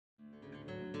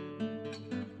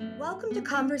Welcome to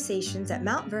Conversations at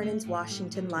Mount Vernon's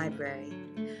Washington Library.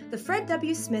 The Fred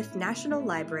W. Smith National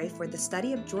Library for the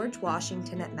Study of George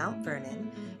Washington at Mount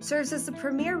Vernon serves as the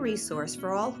premier resource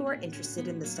for all who are interested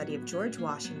in the study of George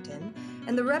Washington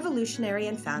and the Revolutionary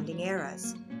and founding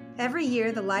eras. Every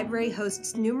year, the library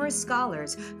hosts numerous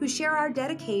scholars who share our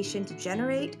dedication to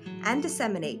generate and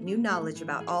disseminate new knowledge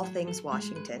about all things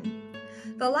Washington.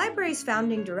 The library's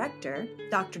founding director,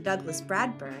 Dr. Douglas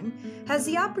Bradburn, has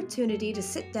the opportunity to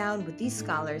sit down with these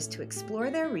scholars to explore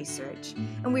their research,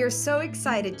 and we are so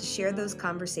excited to share those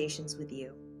conversations with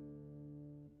you.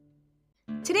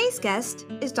 Today's guest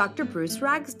is Dr. Bruce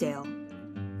Ragsdale.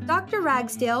 Dr.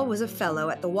 Ragsdale was a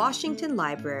fellow at the Washington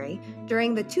Library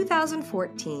during the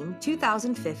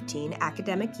 2014-2015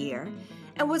 academic year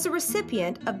and was a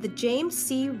recipient of the James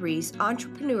C. Rees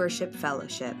Entrepreneurship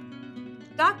Fellowship.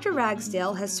 Dr.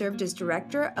 Ragsdale has served as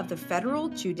director of the Federal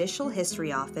Judicial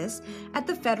History Office at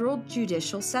the Federal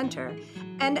Judicial Center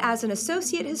and as an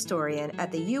associate historian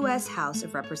at the U.S. House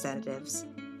of Representatives.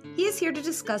 He is here to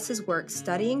discuss his work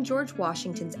studying George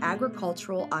Washington's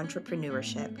agricultural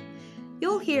entrepreneurship.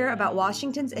 You'll hear about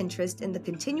Washington's interest in the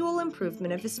continual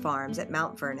improvement of his farms at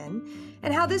Mount Vernon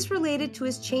and how this related to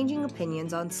his changing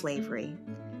opinions on slavery.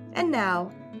 And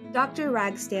now, Dr.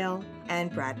 Ragsdale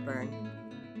and Bradburn.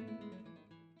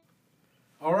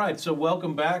 All right, so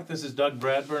welcome back. This is Doug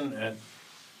Bradburn at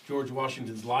George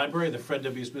Washington's Library, the Fred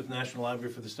W. Smith National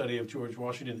Library for the Study of George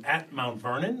Washington at Mount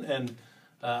Vernon. And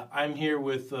I'm here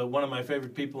with one of my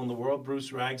favorite people in the world,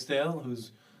 Bruce Ragsdale,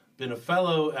 who's been a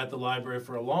fellow at the library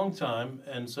for a long time.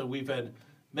 And so we've had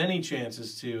many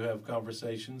chances to have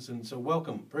conversations. And so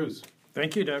welcome, Bruce.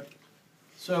 Thank you, Doug.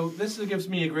 So this gives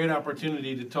me a great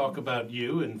opportunity to talk about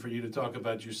you and for you to talk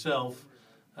about yourself.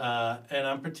 And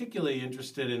I'm particularly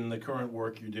interested in the current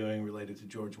work you're doing related to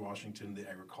George Washington, the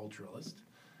agriculturalist.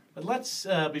 But let's,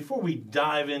 before we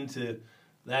dive into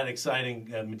that exciting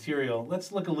material,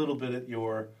 let's look a little bit at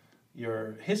your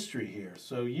history here.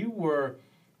 So you were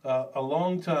a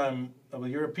long time,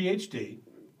 you're a PhD,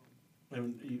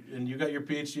 and you got your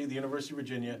PhD at the University of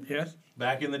Virginia. Yes.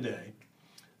 Back in the day.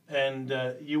 And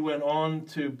you went on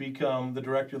to become the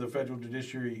director of the Federal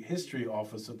Judicial History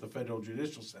Office at the Federal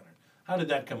Judicial Center. How did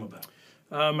that come about?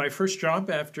 My first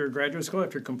job after graduate school,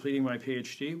 after completing my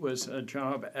PhD, was a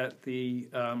job at the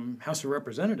House of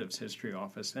Representatives History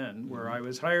Office then, where I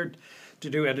was hired to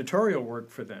do editorial work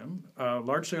for them,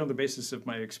 largely on the basis of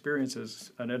my experience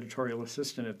as an editorial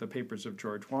assistant at the Papers of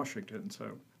George Washington.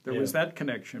 So there was that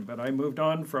connection, but I moved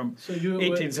on from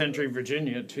 18th century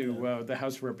Virginia to the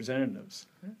House of Representatives.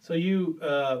 So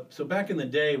so back in the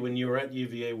day when you were at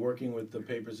UVA working with the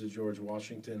Papers of George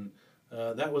Washington,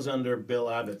 that was under Bill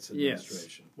Abbott's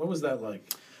administration. Yes. What was that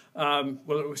like?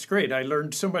 Well, it was great. I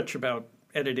learned so much about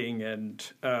editing and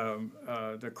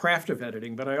the craft of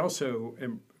editing, but I also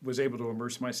was able to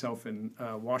immerse myself in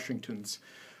Washington's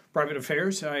private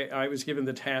affairs. I was given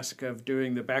the task of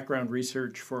doing the background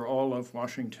research for all of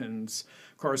Washington's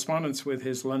correspondence with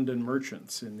his London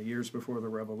merchants in the years before the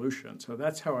Revolution. So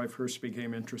that's how I first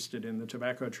became interested in the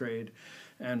tobacco trade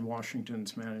and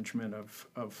Washington's management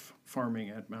of farming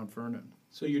at Mount Vernon.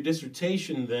 So your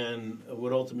dissertation then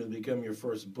would ultimately become your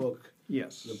first book,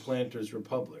 yes, The Planter's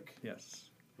Republic. Yes.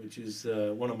 Which is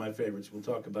one of my favorites. We'll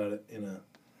talk about it in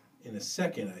a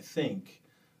second, I think.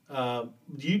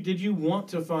 Did you want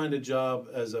to find a job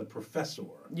as a professor?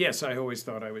 Yes, I always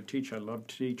thought I would teach. I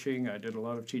loved teaching. I did a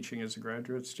lot of teaching as a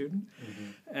graduate student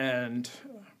and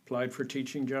applied for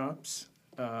teaching jobs.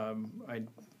 I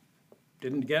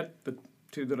didn't get the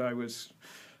two that I was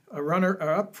a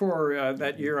runner-up for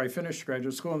that year. I finished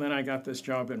graduate school, and then I got this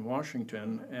job in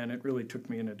Washington, and it really took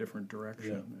me in a different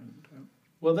direction. Yeah.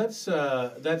 Well, that's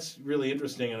really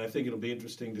interesting, and I think it'll be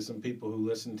interesting to some people who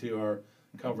listen to our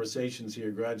conversations here,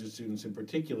 graduate students in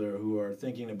particular, who are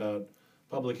thinking about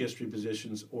public history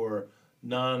positions or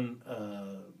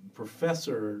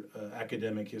non-professor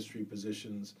academic history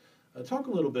positions. Talk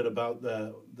a little bit about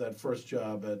that first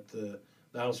job at the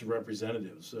House of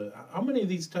Representatives. How many of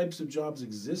these types of jobs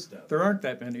exist out there? There aren't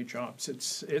that many jobs.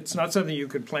 It's not something you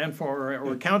could plan for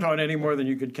or count on any more than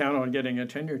you could count on getting a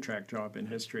tenure-track job in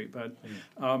history. But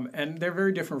and they're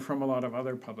very different from a lot of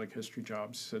other public history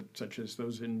jobs, such as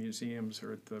those in museums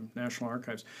or at the National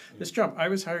Archives. This job, I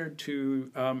was hired to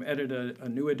edit a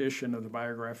new edition of the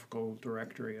Biographical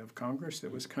Directory of Congress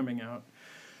that was coming out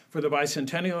for the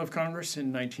bicentennial of Congress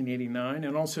in 1989,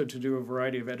 and also to do a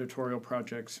variety of editorial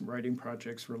projects, writing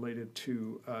projects related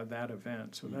to that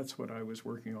event. So that's what I was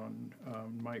working on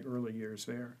my early years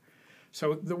there.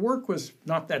 So the work was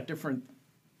not that different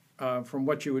from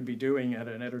what you would be doing at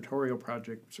an editorial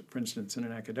project, for instance, in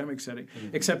an academic setting,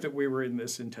 except that we were in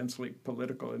this intensely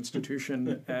political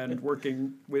institution and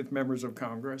working with members of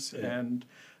Congress. And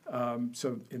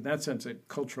so in that sense, it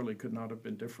culturally could not have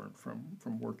been different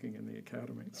from working in the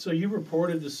academy. So you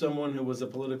reported to someone who was a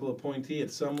political appointee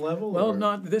at some level? Well, or?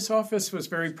 not this office was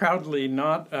very proudly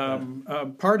not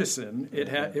partisan.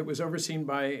 It was overseen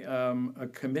by a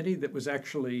committee that was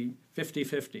actually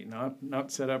 50-50,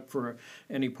 not set up for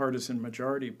any partisan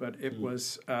majority, but it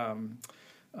was a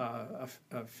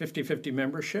 50-50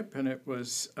 membership, and it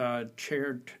was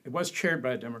chaired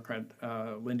by a Democrat,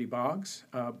 Lindy Boggs,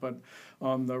 but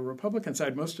on the Republican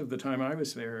side, most of the time I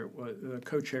was there, the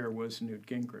co-chair was Newt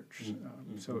Gingrich.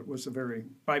 So it was a very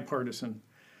bipartisan,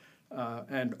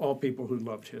 and all people who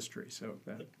loved history, so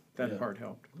that part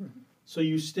helped. So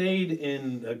you stayed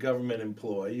in a government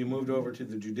employ. You moved over to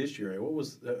the judiciary.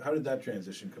 How did that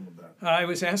transition come about? I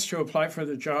was asked to apply for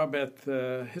the job at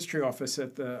the history office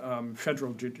at the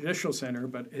Federal Judicial Center,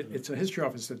 but it's a history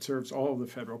office that serves all of the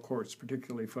federal courts,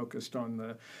 particularly focused on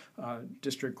the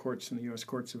district courts and the U.S.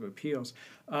 Courts of Appeals.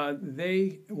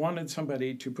 They wanted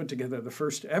somebody to put together the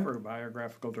first ever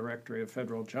biographical directory of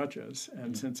federal judges,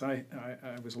 and since I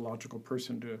was a logical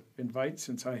person to invite,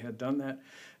 since I had done that,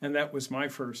 and that was my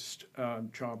first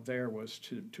job there, was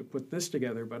to put this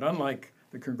together. But unlike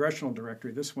the congressional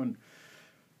directory, this one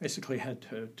basically had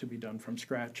to be done from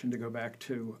scratch and to go back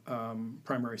to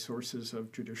primary sources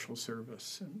of judicial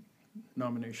service and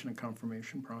nomination and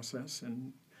confirmation process,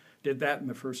 and did that in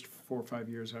the first 4 or 5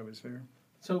 years I was there.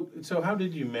 So how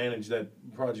did you manage that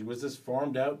project? Was this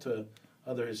farmed out to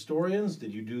other historians?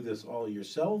 Did you do this all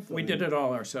yourself? We did it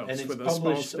all ourselves, and it's with a small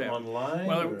published staff. online?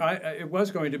 Well, it was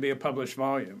going to be a published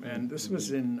volume, and this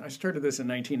was I started this in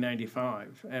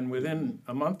 1995, and within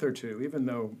a month or two, even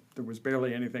though there was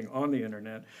barely anything on the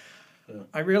internet,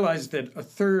 I realized that a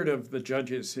third of the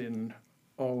judges in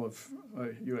all of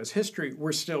U.S. history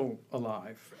were still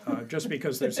alive, just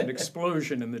because there's an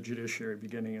explosion in the judiciary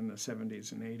beginning in the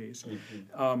 70s and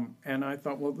 80s. And I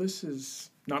thought, well, this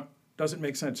doesn't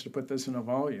make sense to put this in a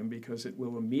volume because it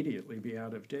will immediately be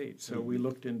out of date. So we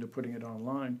looked into putting it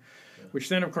online, which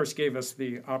then, of course, gave us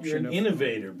the option You're an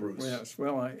innovator, Bruce. Yes,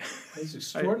 well, That's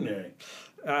extraordinary.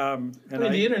 and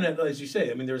the internet, as you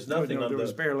say, there's nothing on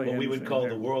what we would call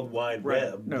there. the World Wide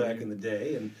Web back in the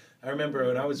day. And I remember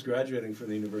when I was graduating from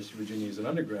the University of Virginia as an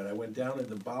undergrad, I went down in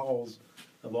the bowels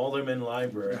of Alderman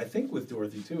Library, I think with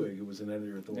Dorothy Tuig, who was an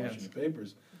editor at the Washington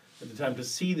Papers at the time, to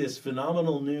see this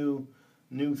phenomenal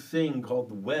new thing called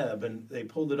the web. And they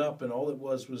pulled it up, and all it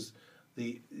was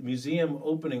the museum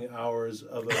opening hours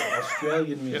of an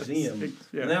Australian museum.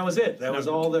 And that was it. That was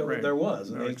all that there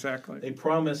was. And they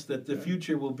promised that the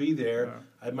future will be there.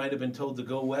 I might have been told to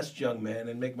go west, young man,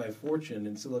 and make my fortune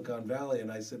in Silicon Valley.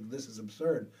 And I said, this is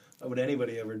absurd. Why would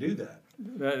anybody ever do that?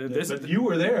 But you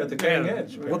were there at the cutting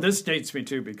edge. Well, this dates me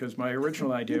too, because my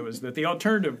original idea was that the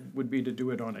alternative would be to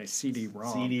do it on a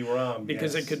CD-ROM. CD-ROM,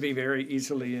 because it could be very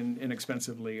easily and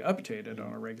inexpensively updated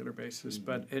on a regular basis.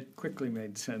 But it quickly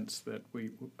made sense that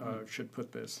we should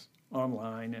put this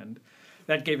online, and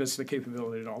that gave us the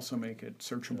capability to also make it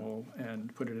searchable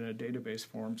and put it in a database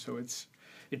form. So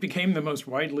it became the most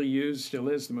widely used, still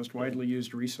is the most widely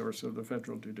used resource of the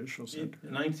Federal Judicial Center.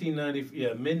 In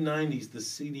 1990, mid-90s, the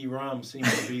CD-ROM seemed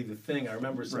to be the thing. I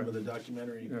remember some of the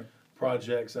documentary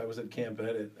projects. I was at Camp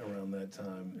Edit around that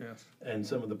time. Yes. And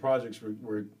some of the projects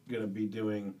were going to be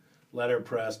doing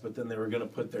letterpress, but then they were going to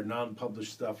put their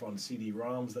non-published stuff on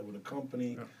CD-ROMs that would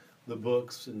accompany the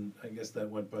books, and I guess that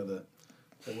went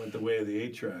the way of the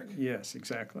 8-track. Yes,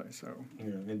 exactly. So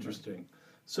interesting.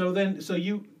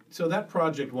 So that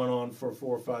project went on for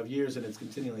 4 or 5 years, and it's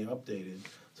continually updated.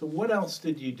 So what else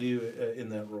did you do in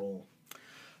that role?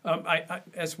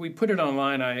 As we put it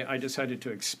online, I decided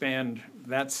to expand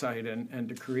that site and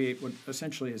to create what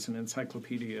essentially is an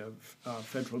encyclopedia of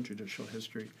federal judicial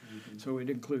history. So it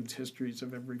includes histories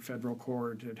of every federal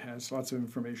court. It has lots of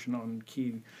information on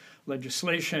key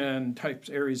legislation, types,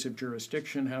 areas of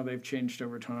jurisdiction, how they've changed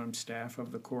over time, staff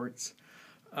of the courts.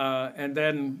 And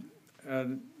then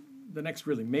the next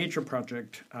really major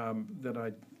project that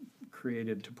I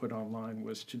created to put online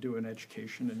was to do an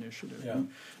education initiative. Yeah.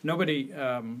 Nobody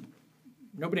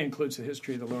includes the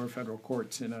history of the lower federal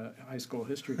courts in a high school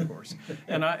history course,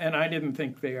 and I didn't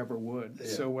think they ever would. Yeah.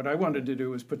 So what I wanted to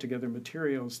do was put together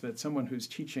materials that someone who's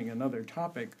teaching another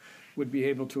topic would be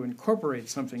able to incorporate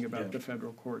something about the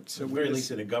federal courts. So at the very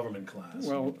least in a government class.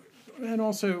 Well, And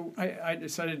also, I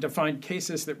decided to find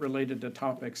cases that related to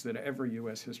topics that every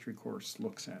U.S. history course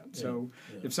looks at. So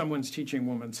if someone's teaching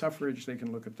women's suffrage, they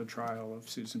can look at the trial of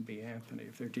Susan B. Anthony.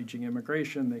 If they're teaching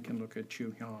immigration, they can look at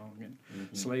Chu Hyong and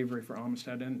slavery for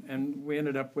Amistad. And we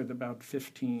ended up with about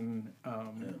 15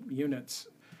 units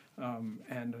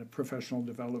and a professional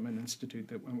development institute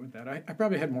that went with that. I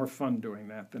probably had more fun doing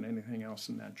that than anything else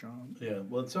in that job. Yeah,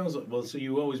 well, it sounds like, well, so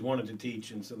you always wanted to teach,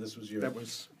 and so this was your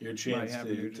chance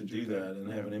to do that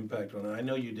and have an impact on it. I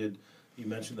know you did, you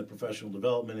mentioned the Professional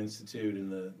Development Institute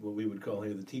and the what we would call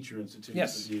here the Teacher Institute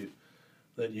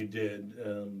that you did.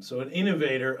 So an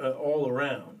innovator all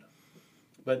around.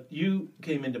 But you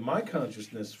came into my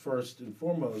consciousness first and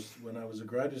foremost when I was a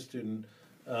graduate student.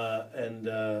 And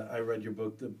I read your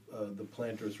book, The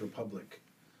Planter's Republic,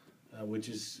 which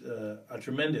is a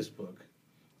tremendous book.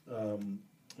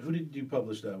 Who did you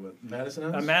publish that with?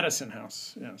 Madison House? Madison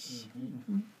House, yes.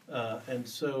 And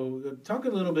so, talk a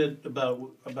little bit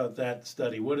about that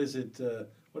study. What is it?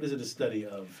 What is it a study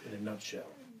of in a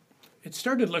nutshell? It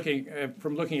started looking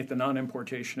at the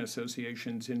non-importation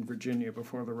associations in Virginia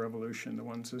before the Revolution, the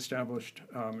ones established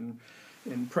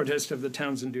in protest of the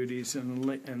Townsend Duties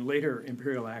and later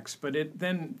imperial acts, but it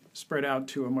then spread out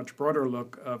to a much broader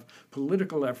look of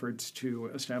political efforts to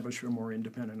establish a more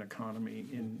independent economy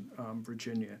in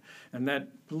Virginia. And that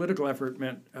political effort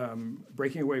meant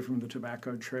breaking away from the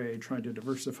tobacco trade, trying to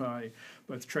diversify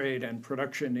both trade and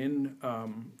production in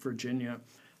Virginia,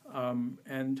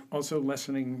 and also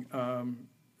lessening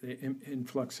the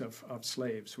influx of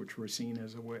slaves, which were seen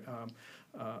as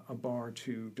a bar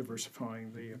to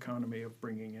diversifying the economy of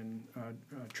bringing in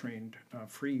trained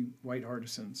free white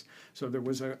artisans. So there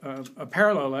was a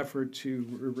parallel effort to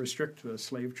restrict the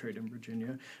slave trade in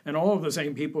Virginia, and all of the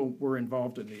same people were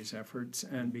involved in these efforts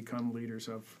and become leaders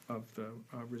of the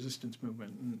resistance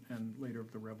movement and later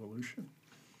of the Revolution.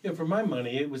 Yeah, for my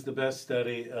money, it was the best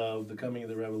study of the coming of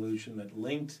the Revolution that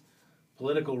linked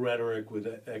political rhetoric with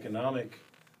economic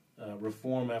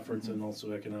reform efforts and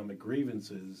also economic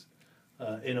grievances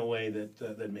in a way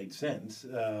that made sense.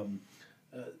 I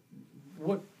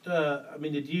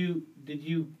mean, did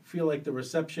you feel like the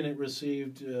reception it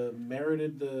received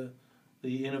merited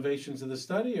the innovations of the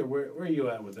study, or where are you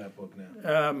at with that book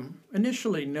now?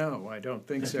 Initially, no, I don't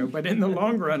think so. But in the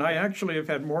long run, I actually have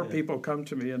had more people come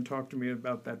to me and talk to me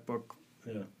about that book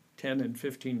 10 and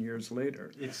 15 years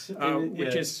later,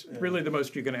 which is really the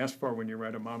most you can ask for when you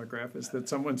write a monograph, is that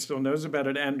someone still knows about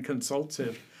it and consults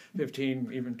it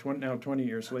 15, even 20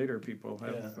 years later, people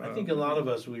have. I think a lot of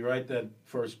us, we write that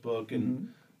first book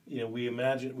and we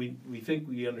imagine, we think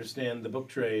we understand the book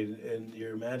trade, and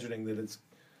you're imagining that it's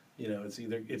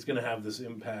going to have this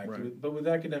impact. Right. But with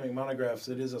academic monographs,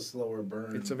 it is a slower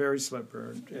burn. It's a very slow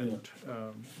burn. And,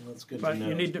 that's good but to know.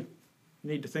 You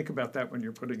need to think about that when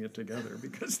you're putting it together,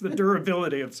 because the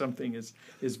durability of something is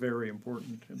very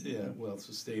important. Well,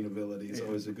 sustainability is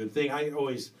always a good thing. I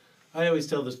always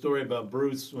tell the story about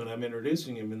Bruce when I'm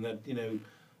introducing him, and that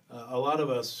a lot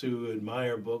of us who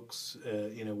admire books,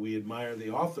 we admire the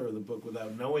author of the book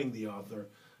without knowing the author.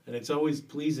 And it's always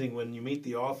pleasing when you meet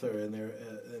the author and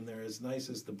they're as nice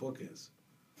as the book is.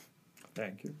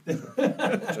 Thank you.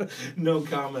 No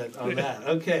comment on that.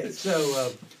 Okay,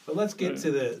 so but let's get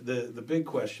to the big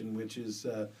question, which is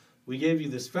we gave you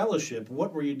this fellowship.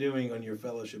 What were you doing on your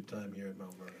fellowship time here at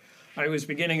Mount Vernon? I was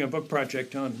beginning a book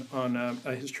project on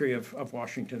a history of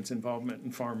Washington's involvement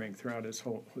in farming throughout his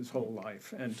whole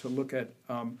life, and to look at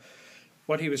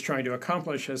what he was trying to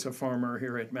accomplish as a farmer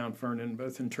here at Mount Vernon,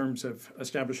 both in terms of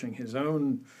establishing his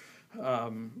own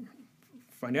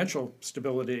financial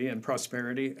stability and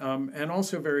prosperity, and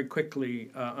also very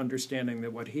quickly understanding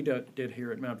that what he did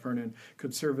here at Mount Vernon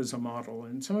could serve as a model.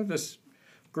 And some of this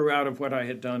grew out of what I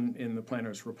had done in the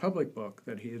Planter's Republic book,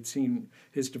 that he had seen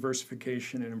his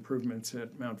diversification and improvements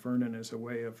at Mount Vernon as a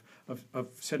way of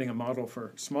setting a model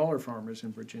for smaller farmers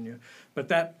in Virginia. But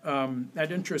that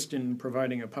interest in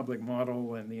providing a public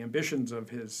model and the ambitions of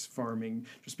his farming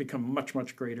just become much,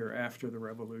 much greater after the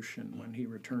Revolution, when he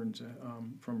returns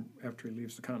from after he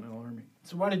leaves the Continental Army.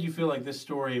 So why did you feel like this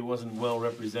story wasn't well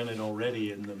represented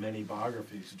already in the many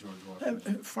biographies of George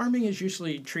Washington? Farming is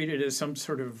usually treated as some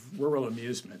sort of rural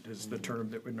amusement, is the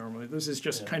term that would normally. This is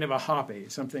just kind of a hobby,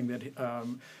 something that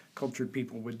cultured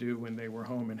people would do when they were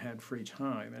home and had free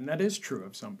time. And that is true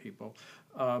of some people,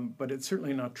 but it's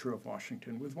certainly not true of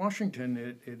Washington. With Washington,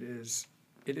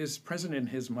 it is present in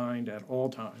his mind at all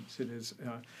times. It is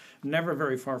never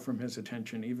very far from his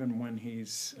attention, even when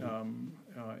he's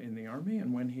in the Army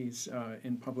and when he's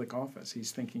in public office.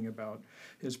 He's thinking about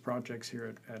his projects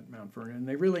here at Mount Vernon, and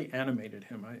they really animated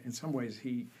him. In some ways,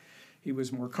 he he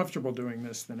was more comfortable doing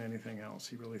this than anything else.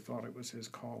 He really thought it was his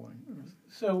calling.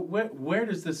 So where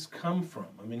does this come from?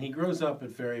 I mean, he grows up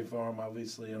at Ferry Farm,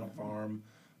 obviously on a farm.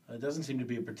 It doesn't seem to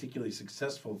be a particularly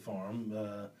successful farm.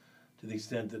 To the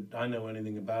extent that I know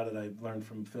anything about it, I've learned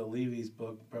from Phil Levy's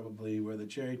book, probably Where the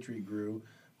Cherry Tree Grew.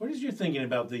 What is your thinking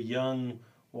about the young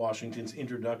Washington's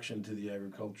introduction to the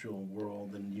agricultural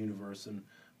world and universe, and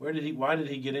why did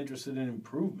he get interested in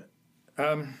improvement?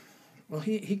 Well,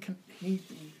 he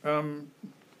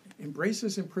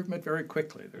embraces improvement very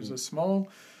quickly. There's a small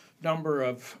number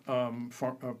of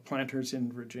planters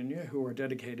in Virginia who are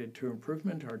dedicated to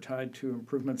improvement, are tied to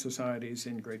improvement societies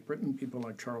in Great Britain, people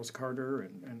like Charles Carter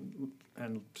and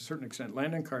to a certain extent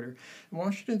Landon Carter. And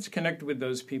Washington's connected with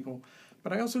those people,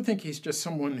 but I also think he's just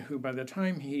someone who, by the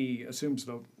time he assumes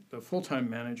the full-time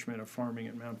management of farming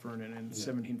at Mount Vernon in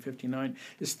 1759,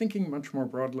 is thinking much more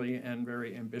broadly and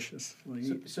very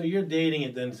ambitiously. So you're dating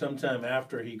it then sometime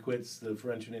after he quits the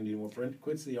French and Indian War,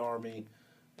 quits the army.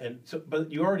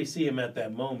 But you already see him at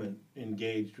that moment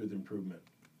engaged with improvement,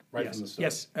 right from the start.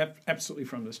 Yes, absolutely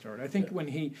from the start. I think when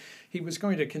he was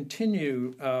going to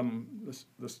continue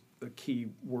the key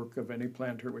work of any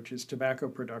planter, which is tobacco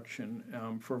production,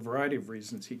 for a variety of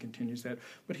reasons, he continues that.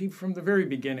 But he, from the very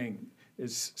beginning,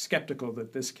 is skeptical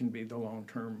that this can be the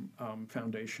long-term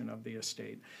foundation of the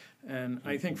estate. And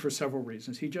I think for several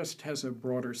reasons. He just has a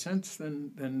broader sense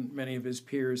than many of his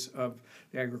peers of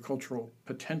the agricultural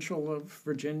potential of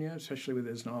Virginia, especially with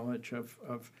his knowledge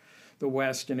of the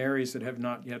West and areas that have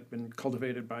not yet been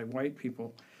cultivated by white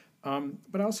people.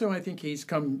 But also I think he's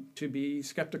come to be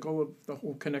skeptical of the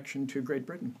whole connection to Great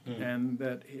Britain, and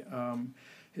that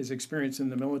his experience in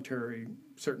the military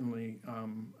certainly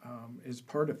is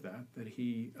part of that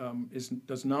he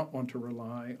does not want to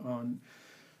rely on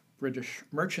British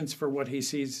merchants for what he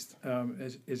sees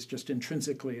is just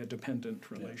intrinsically a dependent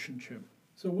relationship.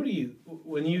 So what do you,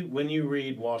 when you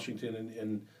read Washington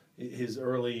in his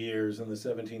early years in the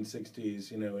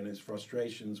 1760s, and his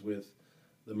frustrations with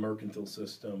the mercantile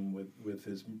system, with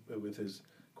his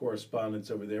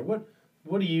correspondence over there, what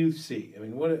do you see? I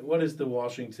mean, what is the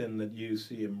Washington that you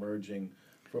see emerging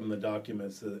from the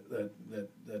documents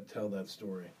that tell that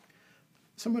story?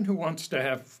 Someone who wants to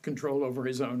have control over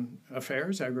his own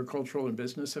affairs, agricultural and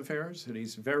business affairs, that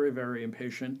he's very, very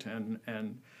impatient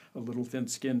and a little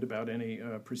thin-skinned about any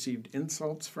perceived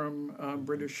insults from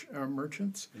British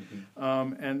merchants,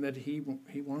 and that he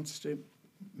wants to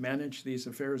manage these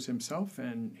affairs himself,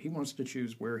 and he wants to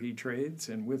choose where he trades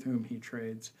and with whom he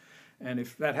trades. And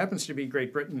if that happens to be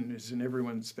Great Britain is in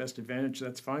everyone's best advantage,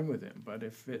 that's fine with him. But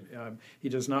if he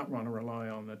does not want to rely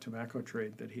on the tobacco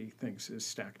trade that he thinks is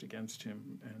stacked against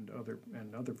him and other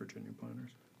Virginia planters.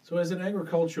 So as an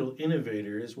agricultural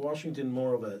innovator, is Washington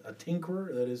more of a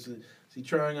tinkerer? That is he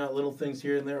trying out little things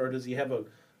here and there, or does he have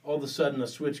all of a sudden a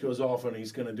switch goes off and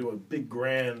he's going to do a big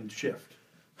grand shift?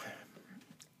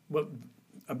 Well,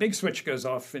 a big switch goes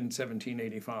off in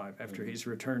 1785 after he's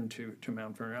returned to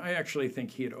Mount Vernon. I actually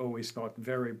think he had always thought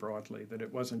very broadly that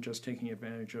it wasn't just taking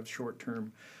advantage of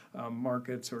short-term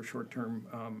markets or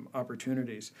short-term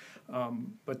opportunities.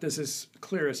 But this is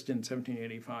clearest in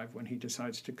 1785 when he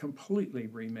decides to completely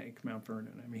remake Mount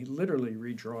Vernon. I mean, he literally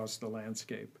redraws the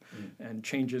landscape and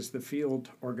changes the field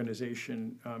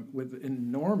organization with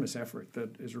enormous effort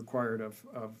that is required of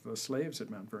the slaves at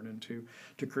Mount Vernon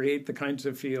to create the kinds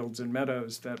of fields and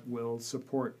meadows that will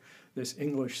support this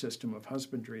English system of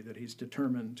husbandry that he's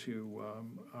determined to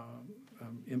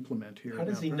implement here. How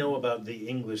does he know about the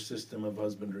English system of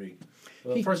husbandry?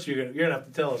 Well, first you're gonna have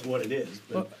to tell us what it is.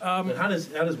 But how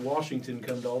does Washington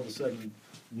come to all of a sudden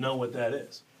know what that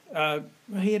is?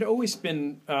 He had always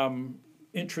been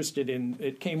interested in.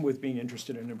 It came with being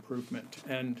interested in improvement.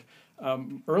 And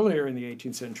earlier in the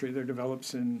 18th century, there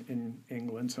develops in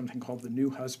England something called the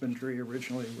New Husbandry,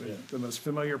 originally with the most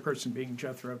familiar person being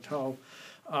Jethro Tull.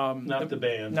 Not the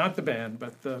band,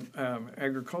 but the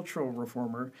agricultural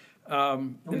reformer.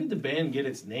 Where did the band get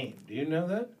its name? Do you know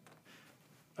that?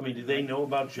 I mean, did they know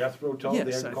about Jethro Tull, the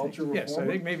agricultural reformer? Yes, I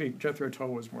think maybe Jethro Tull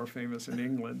was more famous in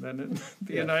England than in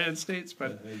the United States.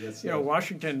 But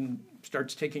Washington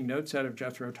starts taking notes out of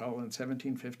Jethro Tull in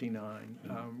 1759,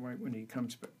 right when he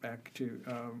comes back to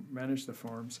manage the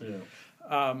farms.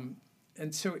 Yeah.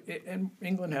 And so,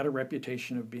 England had a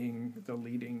reputation of being the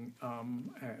leading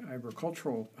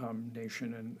agricultural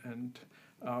nation, and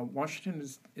Washington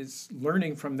is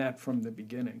learning from that from the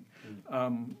beginning.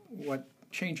 What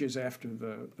changes after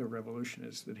the revolution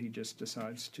is that he just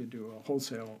decides to do a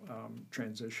wholesale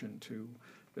transition to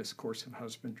this course of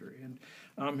husbandry.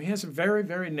 And he has a very,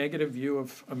 very negative view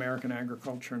of American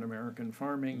agriculture and American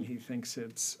farming. He thinks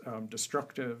it's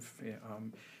destructive.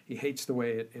 He hates the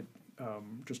way it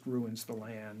just ruins the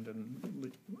land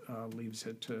and leaves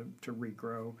it to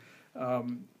regrow.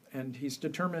 And he's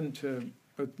determined to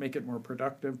both make it more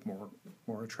productive,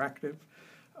 more attractive.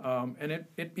 And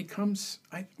it becomes,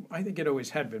 I think it always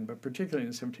had been, but particularly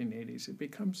in the 1780s, it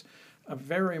becomes a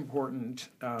very important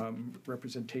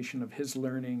representation of his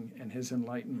learning and his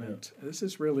enlightenment. Yeah. This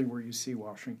is really where you see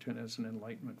Washington as an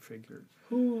Enlightenment figure.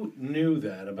 Who knew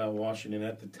that about Washington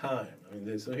at the time? I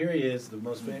mean, so here he is, the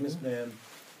most famous man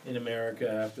in America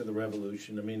after the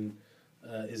Revolution. I mean,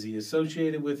 is he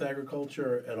associated with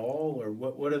agriculture at all, or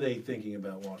what are they thinking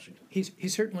about Washington? He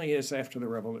certainly is after the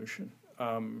Revolution.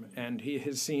 And he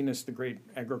is seen as the great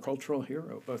agricultural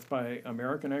hero, both by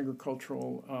American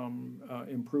agricultural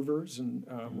improvers and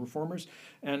reformers,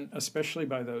 and especially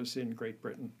by those in Great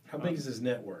Britain. How big is his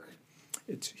network?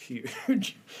 It's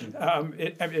huge.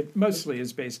 It mostly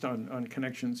is based on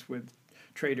connections with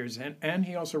traders, and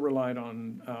he also relied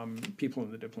on people in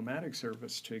the diplomatic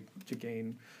service to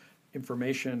gain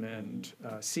information and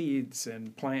seeds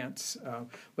and plants,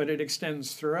 but it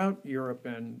extends throughout Europe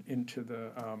and into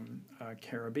the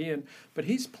Caribbean. But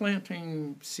he's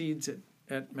planting seeds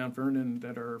at Mount Vernon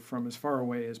that are from as far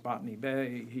away as Botany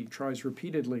Bay. He tries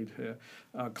repeatedly to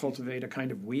cultivate a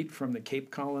kind of wheat from the Cape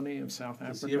Colony of South Africa.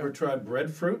 Has he ever tried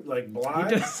breadfruit like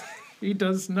Blythe? He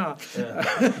does not.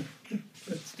 Yeah.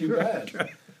 That's too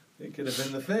bad. It could have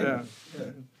been the thing.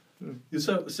 Yeah.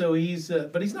 So he's,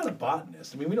 but he's not a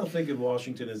botanist. I mean, we don't think of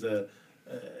Washington as a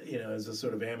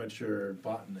sort of amateur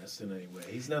botanist in any way.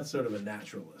 He's not sort of a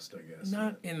naturalist, I guess.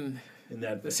 Not in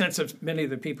that the sense of many of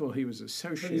the people he was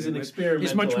associated with. He's an experimental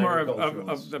He's much more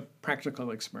agriculturalist. of the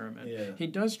practical experiment. Yeah. He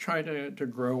does try to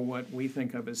grow what we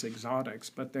think of as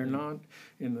exotics, but they're not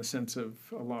in the sense of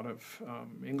a lot of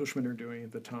Englishmen are doing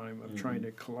at the time of trying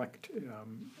to collect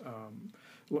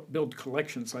build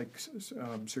collections like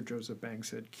Sir Joseph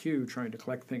Banks at Kew, trying to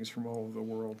collect things from all over the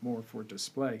world more for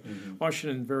display.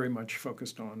 Washington very much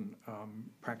focused on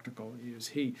practical use.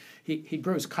 He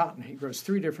grows cotton. He grows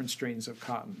 3 different strains of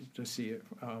cotton to see if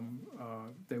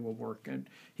they will work. And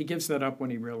he gives that up when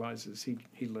he realizes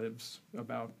he lives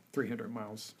about 300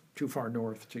 miles too far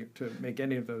north to make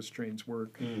any of those strains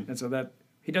work. And so that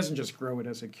he doesn't just grow it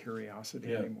as a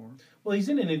curiosity anymore. Well, he's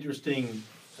in an interesting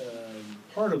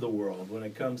part of the world when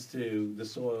it comes to the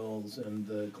soils and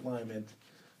the climate.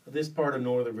 This part of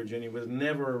Northern Virginia was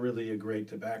never really a great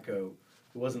tobacco.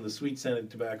 It wasn't the sweet-scented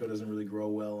tobacco doesn't really grow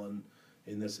well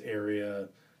in this area,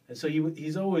 and so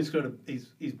he's always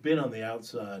he's been on the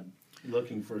outside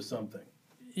looking for something.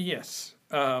 Yes,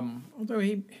 although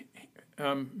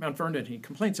Mount Vernon, he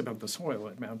complains about the soil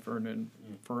at Mount Vernon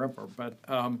forever,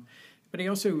 but he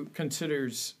also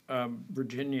considers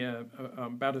Virginia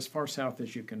about as far south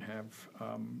as you can have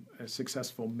a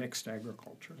successful mixed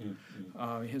agriculture.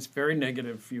 He has a very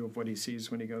negative view of what he sees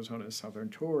when he goes on his southern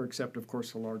tour, except, of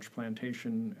course, the large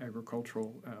plantation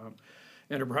agricultural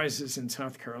enterprises in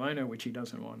South Carolina, which he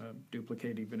doesn't want to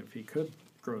duplicate even if he could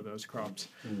grow those crops.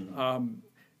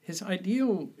 His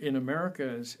ideal in America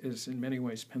is in many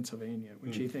ways Pennsylvania,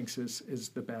 which he thinks is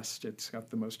the best. It's got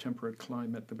the most temperate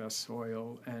climate, the best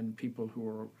soil, and people who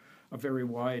are a very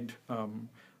wide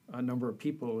number of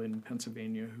people in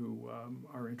Pennsylvania who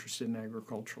are interested in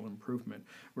agricultural improvement,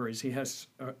 whereas he has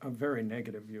a very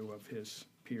negative view of his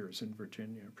peers in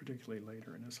Virginia, particularly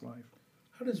later in his life.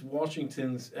 How does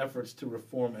Washington's efforts to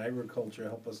reform agriculture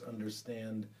help us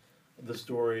understand the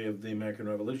story of the American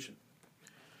Revolution?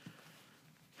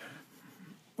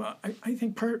 Well, I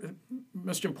think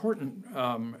most important.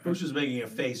 Bruce is making a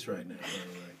face right now,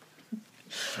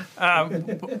 by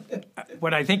the way.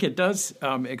 What I think it does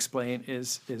explain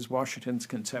is Washington's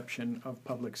conception of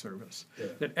public service.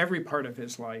 That every part of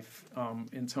his life,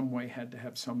 in some way, had to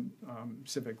have some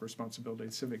civic responsibility,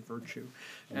 civic virtue,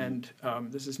 and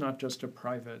this is not just a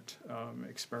private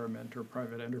experiment or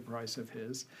private enterprise of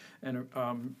his. And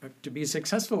to be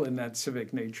successful in that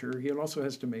civic nature, he also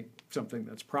has to make something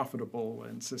that's profitable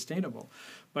and sustainable.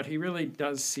 But he really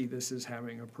does see this as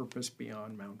having a purpose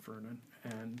beyond Mount Vernon.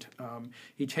 And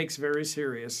he takes very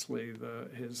seriously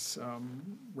his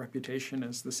reputation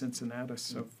as the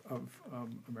Cincinnatus of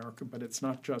America. But it's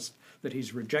not just that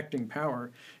he's rejecting power;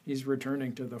 he's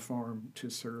returning to the farm to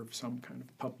serve some kind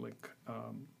of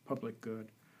public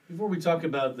good. Before we talk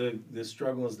about the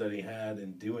struggles that he had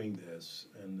in doing this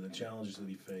and the challenges that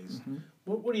he faced,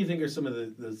 what do you think are some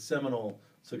of the seminal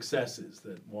successes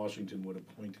that Washington would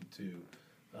have pointed to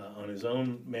on his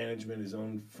own management, his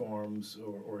own farms,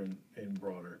 or in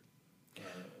broader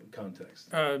context?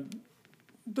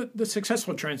 The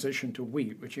successful transition to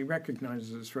wheat, which he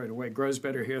recognizes right away, grows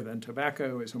better here than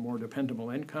tobacco, is a more dependable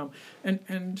income,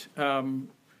 and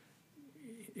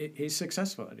he's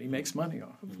successful at it. He makes money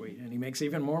off of wheat, and he makes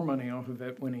even more money off of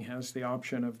it when he has the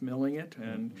option of milling it.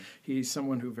 And he's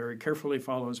someone who very carefully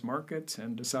follows markets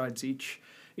and decides each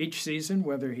season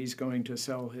whether he's going to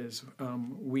sell his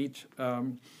wheat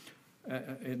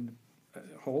in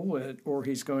whole, or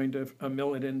he's going to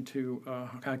mill it into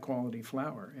high quality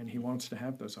flour, and he wants to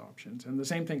have those options. And the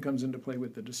same thing comes into play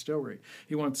with the distillery.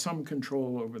 He wants some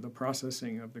control over the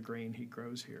processing of the grain he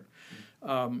grows here.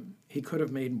 He could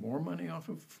have made more money off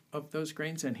of those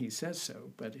grains, and he says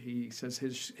so, but he says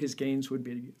his gains would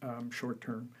be short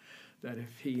term. That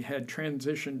if he had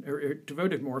transitioned or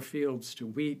devoted more fields to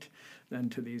wheat than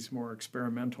to these more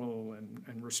experimental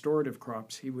and restorative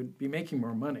crops, he would be making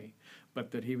more money, but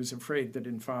that he was afraid that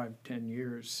in 5-10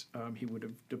 years he would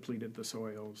have depleted the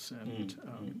soils and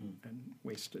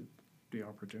wasted the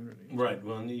opportunity. Right.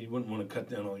 Well, you wouldn't want to cut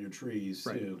down all your trees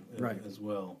too, right. as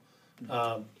well.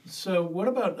 So, what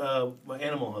about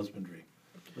animal husbandry?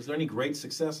 Was there any great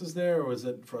successes there, or was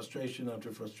it frustration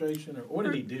after frustration, or what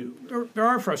did he do? There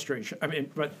are frustrations. I mean,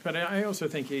 but I also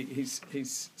think he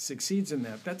succeeds in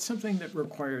that. That's something that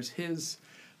requires his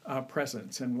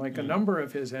presence, and like a number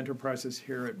of his enterprises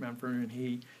here at Mount Vernon,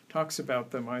 he talks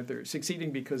about them either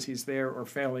succeeding because he's there or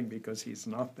failing because he's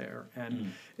not there.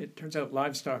 And it turns out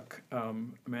livestock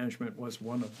management was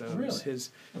one of those. Really?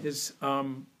 His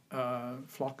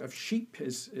flock of sheep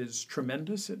is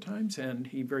tremendous at times, and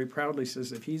he very proudly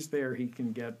says if he's there, he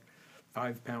can get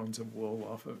 5 pounds of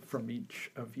wool from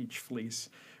each fleece,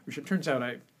 which it turns out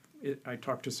I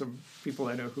talked to some people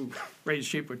I know who raise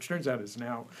sheep, which turns out is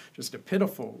now just a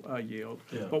pitiful yield.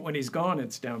 Yeah. But when he's gone,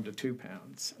 it's down to 2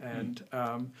 pounds. And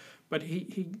but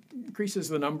he increases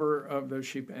the number of those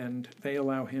sheep, and they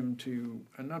allow him to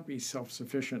not be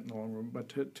self-sufficient in the long run, but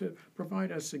to provide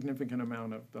a significant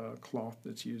amount of the cloth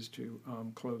that's used to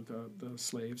clothe the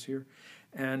slaves here.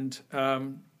 And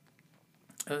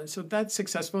so that's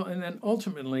successful. And then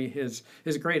ultimately his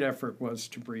great effort was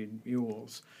to breed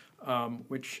mules,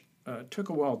 which took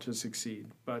a while to succeed,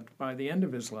 but by the end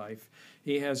of his life,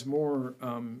 he has more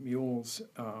mules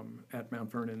at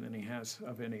Mount Vernon than he has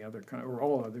of any other kind, or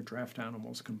all other draft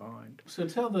animals combined. So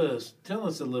tell us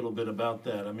a little bit about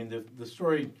that. I mean, the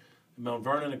story of Mount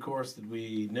Vernon, of course, that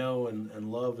we know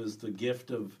and love is the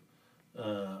gift of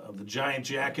the giant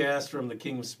jackass from the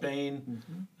King of Spain,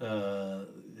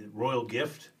 royal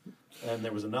gift. And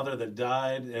there was another that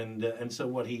died, and so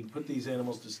what, he put these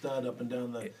animals to stud up and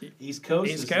down the East Coast?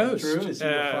 Is that true? Is he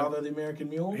the father of the American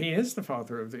mule? He is the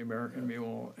father of the American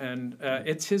mule, and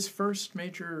it's his first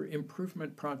major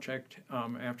improvement project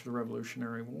after the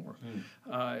Revolutionary War.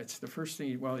 It's the first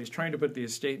thing, while he's trying to put the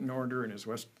estate in order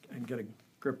and get a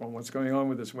grip on what's going on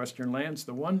with his western lands.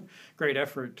 The one great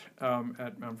effort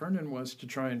at Mount Vernon was to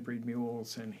try and breed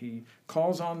mules, and he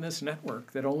calls on this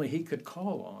network that only he could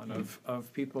call on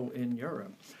of people in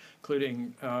Europe,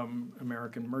 including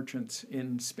American merchants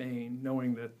in Spain,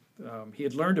 knowing that he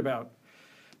had learned about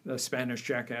the Spanish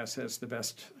jackass as the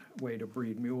best way to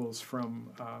breed mules from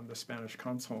the Spanish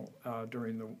consul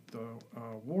during the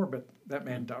war, but that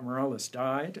man, Morales,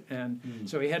 died, and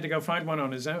so he had to go find one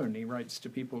on his own. He writes to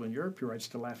people in Europe. He writes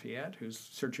to Lafayette, who's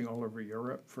searching all over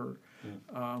Europe for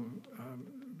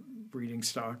breeding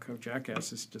stock of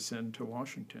jackasses to send to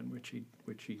Washington, which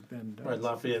he then does. Right,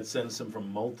 Lafayette sends them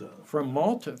from Malta. From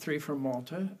Malta, 3 from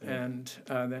Malta, and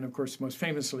then, of course, most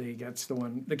famously, he gets the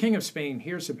one. The King of Spain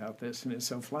hears about this and is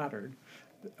so flattered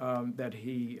that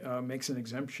he makes an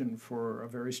exemption for a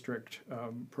very strict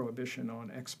prohibition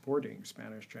on exporting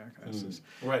Spanish jackasses.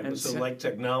 Right, and so like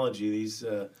technology, these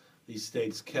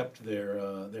states kept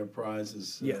their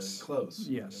prizes close.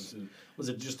 Yes. Was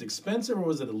it just expensive, or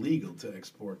was it illegal to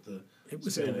export the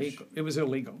Spanish? Illegal. It was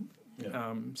illegal.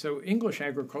 Yeah. So English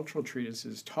agricultural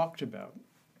treatises talked about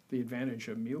the advantage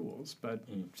of mules, but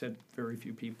said very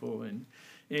few people in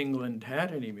England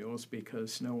had any mules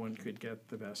because no one could get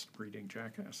the best breeding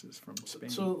jackasses from Spain.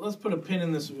 So let's put a pin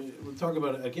in this. We'll talk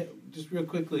about it again just real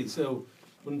quickly. So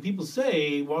when people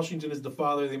say Washington is the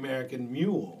father of the American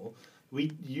mule,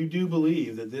 you do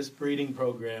believe that this breeding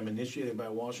program initiated by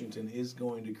Washington is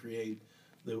going to create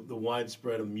the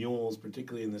widespread of mules,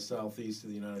 particularly in the southeast of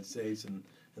the United States and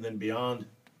then beyond?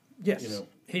 Yes,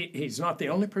 he's not the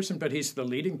only person, but he's the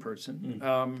leading person.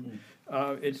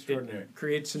 It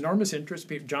creates enormous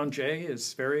interest. John Jay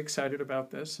is very excited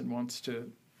about this and wants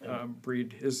to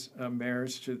breed his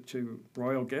mares to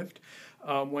royal gift.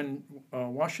 When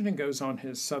Washington goes on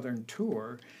his southern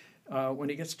tour, when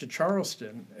he gets to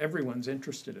Charleston, everyone's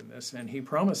interested in this, and he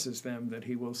promises them that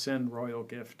he will send royal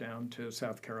gift down to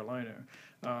South Carolina,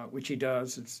 which he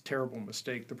does. It's a terrible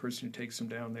mistake. The person who takes him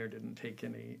down there didn't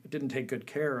take good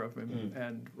care of him,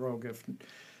 and royal gift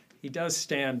he does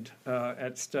stand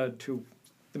at stud to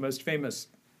the most famous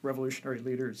revolutionary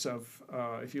leaders of,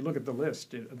 if you look at the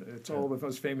list, it's all the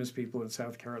most famous people in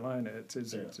South Carolina. It's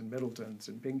Izards and Middletons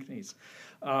and Pinckneys.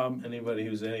 Anybody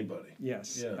who's anybody.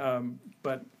 Yes. Yeah.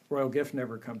 But Royal Gift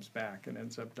never comes back and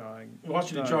ends up dying.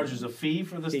 Washington charges a fee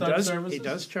for the stud services? He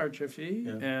does charge a fee,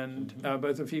 and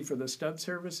both a fee for the stud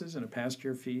services and a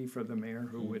past-year fee for the mayor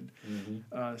who would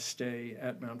stay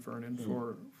at Mount Vernon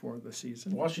for the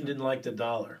season. Washington liked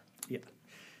 $1. Yeah.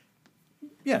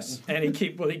 Yes, and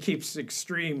he keeps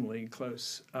extremely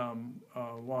close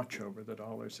watch over the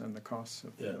dollars and the costs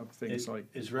of things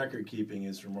like his record keeping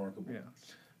is remarkable.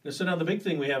 Yeah. So now the big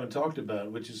thing we haven't talked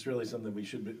about, which is really something we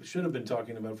should have been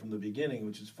talking about from the beginning,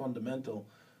 which is fundamental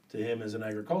to him as an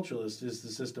agriculturalist, is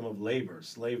the system of labor,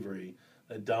 slavery,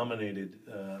 that dominated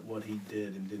what he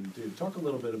did and didn't do. Talk a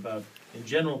little bit about, in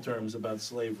general terms, about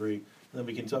slavery, and then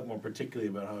we can talk more particularly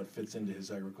about how it fits into his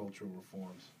agricultural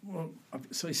reforms. Well,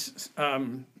 obviously,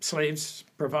 slaves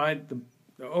provide the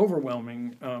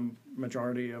overwhelming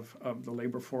majority of the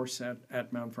labor force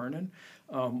at Mount Vernon.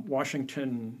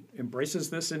 Washington embraces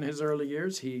this in his early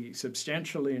years. He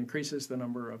substantially increases the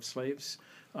number of slaves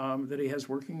that he has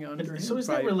working under him. So is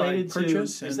that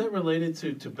related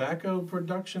to tobacco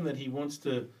production, that he wants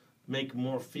to make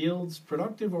more fields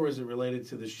productive, or is it related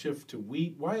to the shift to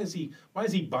wheat? Why is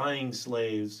he buying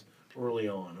slaves early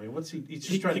on? I mean, he's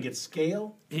just trying to get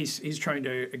scale? He's trying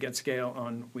to get scale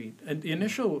on wheat. And the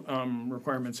initial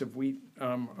requirements of wheat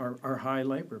are high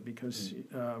labor because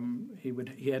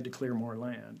he had to clear more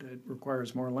land. It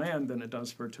requires more land than it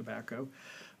does for tobacco,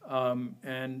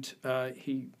 and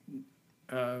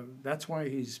that's why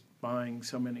he's buying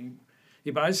so many. He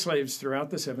buys slaves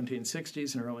throughout the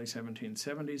 1760s and early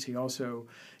 1770s. He also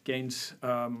gains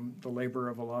the labor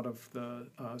of a lot of the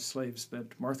slaves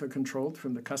that Martha controlled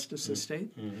from the Custis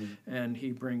estate, and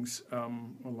he brings a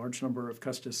large number of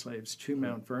Custis slaves to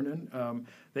Mount Vernon.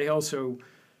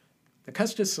 The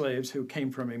Custis slaves, who came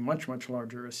from a much, much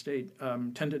larger estate,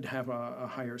 tended to have a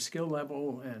higher skill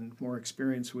level and more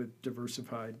experience with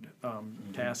diversified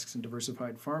tasks and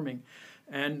diversified farming.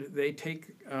 And they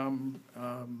take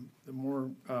the more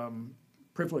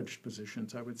privileged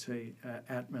positions, I would say,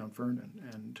 at Mount Vernon.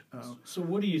 And so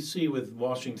what do you see with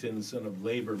Washington's sort of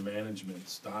labor management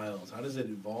styles? How does it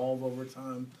evolve over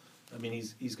time? I mean,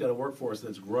 he's got a workforce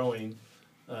that's growing.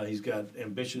 He's got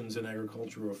ambitions in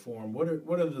agricultural reform. What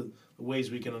are the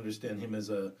ways we can understand him as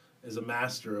a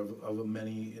master of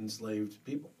many enslaved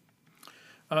people?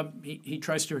 He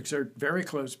tries to exert very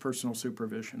close personal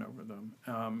supervision over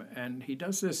them, and he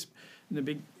does this in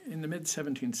the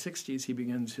mid-1760s. He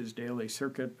begins his daily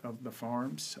circuit of the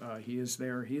farms. He is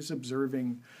there. He is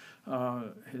observing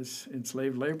his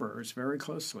enslaved laborers very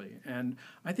closely, and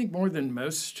I think more than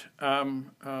most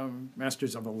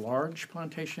masters of a large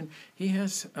plantation, he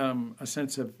has a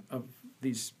sense of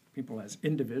these people as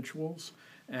individuals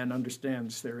and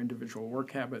understands their individual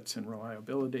work habits and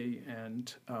reliability,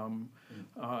 and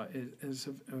is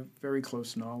a very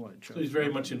close knowledge. So he's very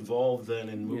much involved then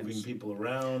in moving people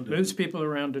around? Moves people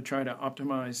around to try to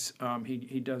optimize.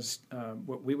 He does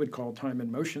what we would call time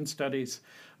and motion studies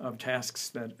of tasks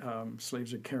that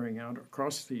slaves are carrying out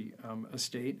across the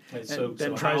estate, and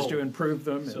then tries to improve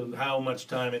them. So how much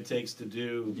time it takes to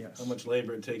do, how much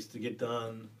labor it takes to get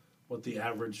done, what the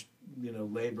average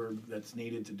labor that's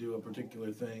needed to do a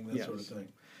particular thing, that sort of thing.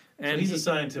 And so he's a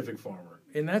scientific farmer.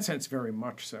 In that sense, very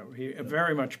much so. He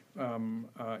very much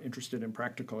interested in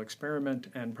practical experiment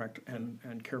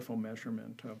and careful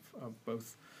measurement of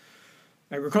both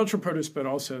agricultural produce, but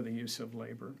also the use of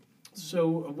labor.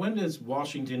 So when does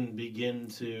Washington begin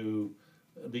to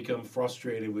become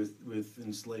frustrated with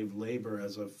enslaved labor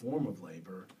as a form of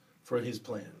labor for his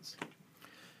plans?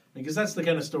 Because that's the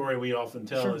kind of story we often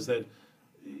tell, is that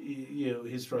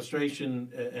his frustration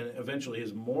and eventually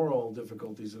his moral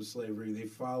difficulties of slavery, they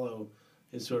follow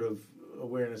his sort of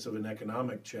awareness of an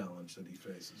economic challenge that he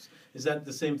faces. Is that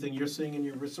the same thing you're seeing in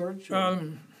your research?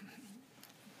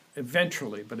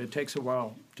 Eventually, but it takes a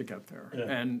while to get there. Yeah.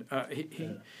 And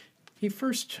he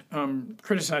first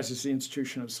criticizes the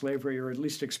institution of slavery, or at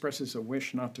least expresses a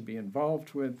wish not to be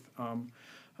involved with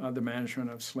the management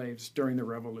of slaves during the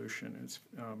Revolution. His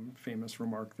famous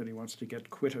remark that he wants to get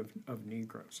quit of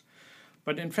Negroes.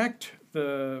 But in fact,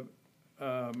 the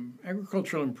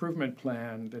agricultural improvement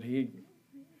plan that he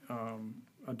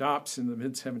adopts in the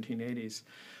mid-1780s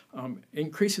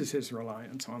increases his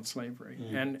reliance on slavery.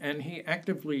 And he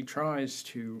actively tries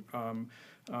to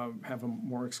have a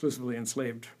more exclusively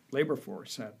enslaved labor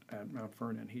force at Mount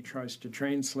Vernon. He tries to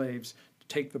train slaves to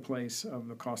take the place of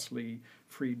the costly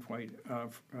freed white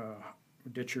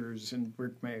ditchers and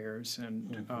bricklayers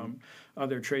and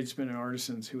other tradesmen and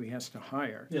artisans who he has to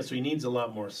hire. Yeah, so he needs a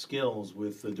lot more skills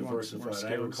with the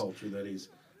diversified agriculture that he's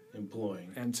employing.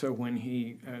 And so when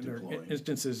there are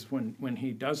instances when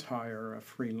he does hire a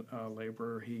free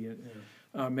laborer, he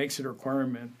makes it a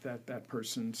requirement that that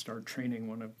person start training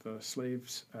one of the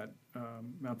slaves at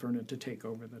Mount Vernon to take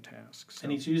over the tasks. So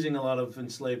and he's using a lot of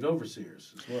enslaved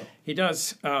overseers as well. he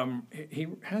does. He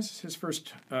has his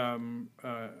first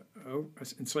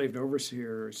enslaved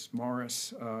overseers,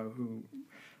 Morris, who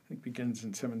I think begins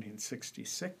in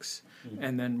 1766,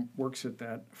 and then works at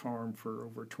that farm for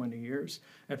over 20 years.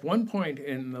 At one point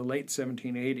in the late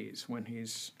 1780s, when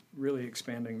he's really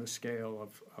expanding the scale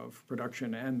of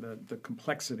production and the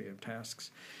complexity of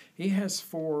tasks, he has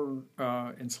 4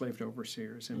 enslaved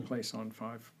overseers in place on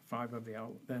five of the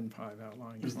five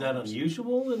outlying Is farms. that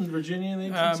unusual in Virginia in the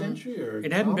 18th century? Or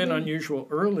it hadn't been unusual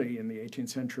early in the 18th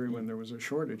century when there was a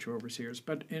shortage of overseers,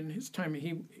 but in his time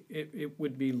it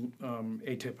would be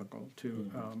atypical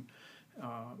to,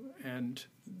 and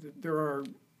there are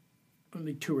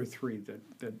only 2 or 3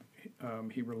 that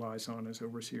he relies on as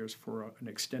overseers for an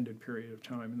extended period of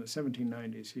time. In the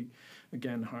 1790s, he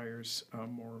again hires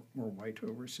more white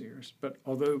overseers. But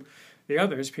although the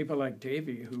others, people like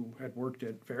Davy, who had worked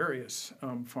at various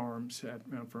farms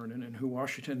at Mount Vernon and who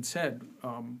Washington said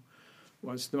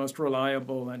was the most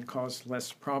reliable and caused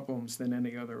less problems than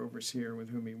any other overseer with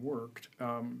whom he worked,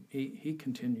 he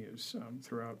continues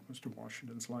throughout most of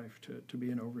Washington's life to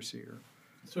be an overseer.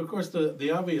 So, of course, the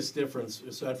obvious difference,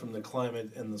 aside from the climate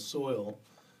and the soil,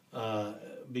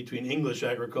 between English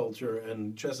agriculture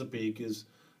and Chesapeake is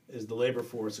the labor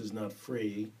force is not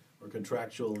free or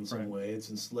contractual in some way.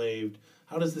 It's enslaved.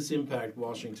 How does this impact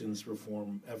Washington's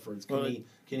reform efforts? Can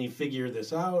he figure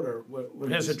this out, or what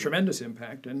it has a tremendous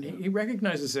impact, and he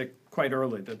recognizes it quite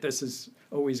early that this is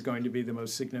always going to be the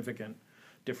most significant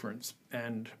difference,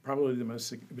 and probably the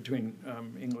most between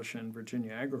English and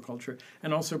Virginia agriculture,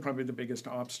 and also probably the biggest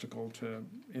obstacle to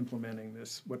implementing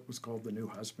this, what was called the new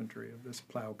husbandry, of this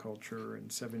plow culture and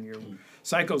 7-year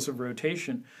cycles of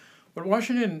rotation. What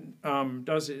Washington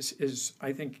does is,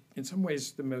 I think, in some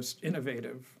ways the most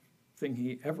innovative thing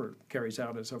he ever carries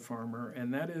out as a farmer,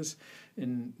 and that is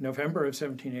in November of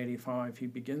 1785, he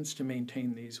begins to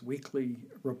maintain these weekly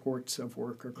reports of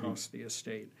work across the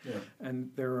estate. Yeah.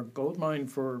 And they're a goldmine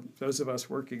for those of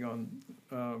us working on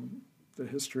the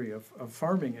history of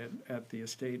farming at the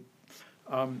estate.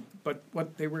 But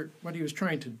what he was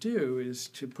trying to do is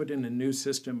to put in a new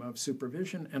system of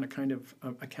supervision and a kind of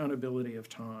accountability of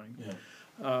time.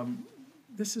 Yeah.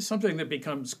 This is something that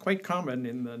becomes quite common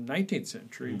in the 19th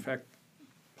century. In fact,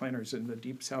 planters in the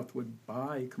Deep South would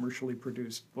buy commercially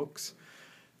produced books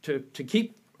to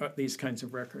keep these kinds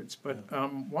of records. But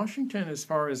Washington, as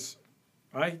far as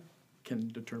I can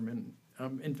determine,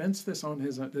 invents this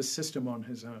this system on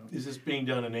his own. Is this being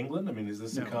done in England? I mean, is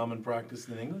this a common practice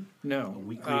in England? No. A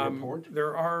weekly report?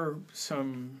 There are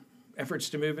some efforts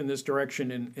to move in this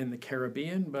direction in the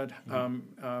Caribbean, but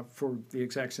for the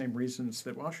exact same reasons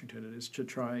that Washington did, is to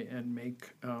try and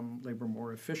make labor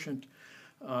more efficient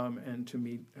and to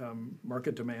meet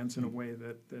market demands in a way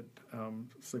that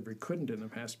slavery couldn't in the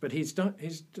past. But he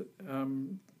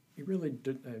really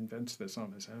invents this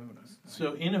on his own.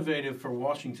 So innovative for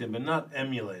Washington, but not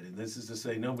emulated. This is to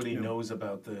say nobody knows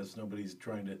about this. Nobody's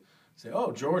trying to say,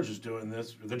 oh, George is doing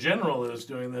this. Or the general is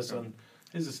doing this on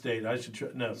his estate. I should try.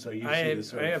 No, so you see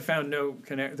this. I have found no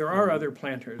connect. There are other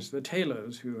planters, the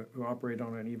Talos, who operate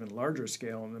on an even larger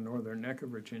scale in the northern neck of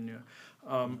Virginia,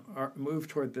 are moved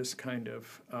toward this kind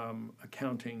of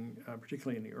accounting,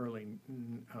 particularly in the early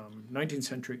 19th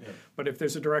century. Yeah. But if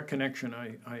there's a direct connection,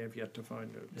 I have yet to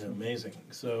find it. Yeah, amazing.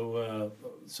 So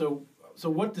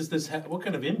what does this what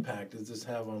kind of impact does this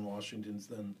have on Washington's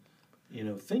then,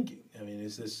 thinking? I mean,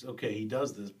 is this okay? He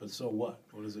does this, but so what?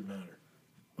 What does it matter?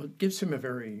 Well, it gives him a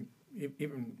very,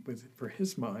 even for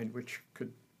his mind, which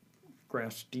could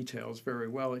grasp details very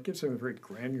well, it gives him a very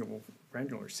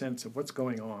granular sense of what's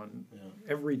going on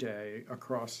every day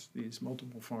across these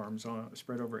multiple farms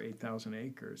spread over 8,000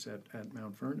 acres at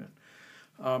Mount Vernon.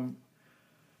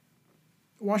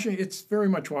 It's very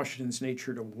much Washington's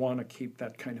nature to want to keep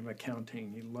that kind of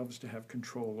accounting. He loves to have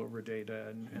control over data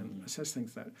and assess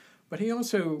things that. But he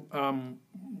also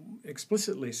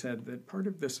explicitly said that part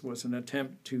of this was an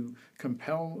attempt to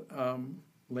compel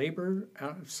labor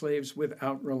out of slaves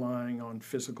without relying on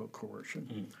physical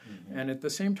coercion. And at the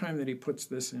same time that he puts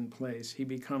this in place, he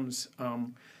becomes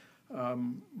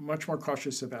much more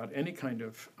cautious about any kind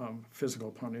of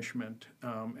physical punishment,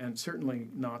 and certainly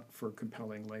not for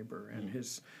compelling labor. And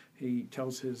he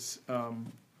tells his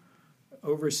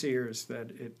overseers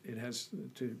that it has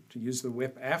to use the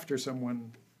whip after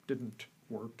someone didn't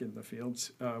work in the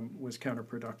fields was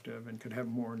counterproductive and could have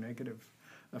more negative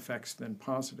effects than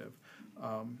positive.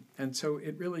 And so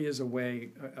it really is a way,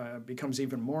 becomes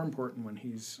even more important when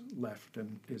he's left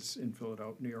and is in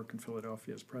New York and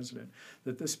Philadelphia as president,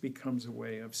 that this becomes a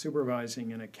way of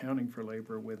supervising and accounting for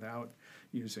labor without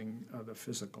using the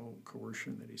physical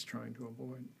coercion that he's trying to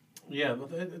avoid. Yeah, well,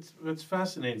 that's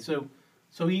fascinating.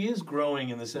 So he is growing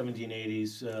in the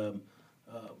 1780s.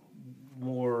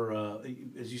 More,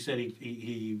 as you said,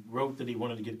 he wrote that he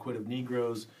wanted to get quit of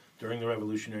Negroes during the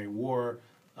Revolutionary War,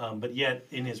 but yet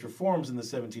in his reforms in the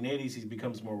 1780s, he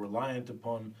becomes more reliant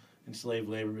upon enslaved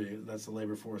labor. That's the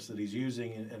labor force that he's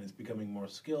using, and it's becoming more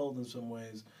skilled in some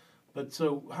ways. But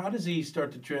so how does he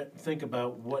start to think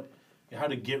about how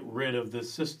to get rid of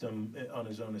this system on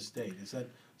his own estate? Is that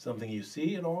something you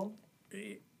see at all?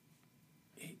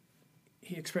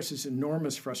 He expresses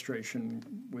enormous frustration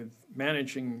with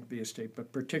managing the estate,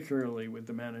 but particularly with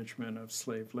the management of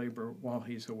slave labor while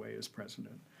he's away as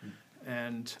president.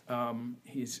 And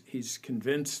he's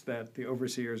convinced that the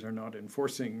overseers are not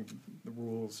enforcing the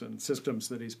rules and systems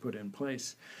that he's put in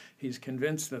place. He's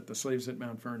convinced that the slaves at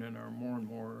Mount Vernon are more and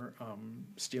more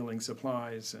stealing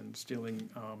supplies and stealing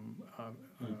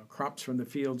crops from the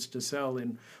fields to sell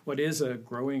in what is a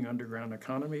growing underground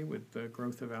economy. With the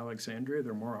growth of Alexandria,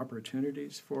 there are more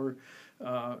opportunities for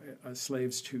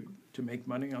slaves to make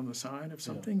money on the side of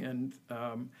something.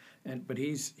 Yeah. But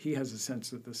he has a sense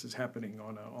that this is happening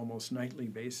on an almost nightly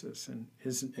basis. And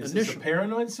his is this a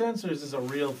paranoid sense, or is this a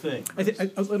real thing?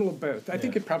 A little of both. I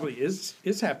think it probably is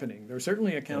happening. There are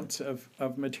certainly accounts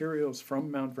of materials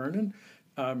from Mount Vernon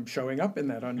showing up in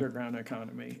that underground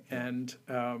economy, and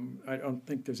I don't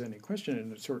think there's any question.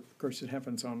 And of course, it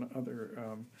happens on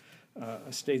other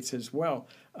estates as well.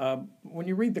 When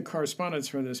you read the correspondence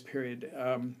from this period,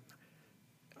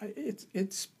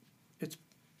 it's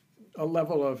a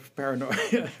level of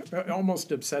paranoia,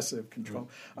 almost obsessive control.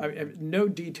 No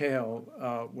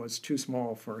detail was too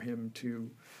small for him to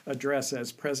address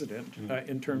as president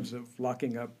in terms of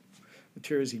locking up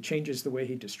materials. He changes the way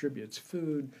he distributes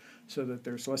food so that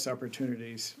there's less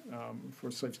opportunities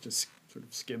for slaves to sort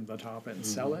of skim the top and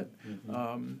sell it.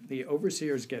 The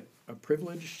overseers get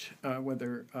privileged,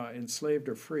 whether enslaved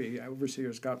or free.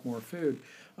 Overseers got more food,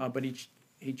 but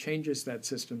he changes that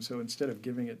system, so instead of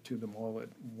giving it to them all at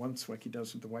once like he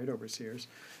does with the white overseers,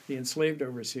 the enslaved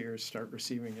overseers start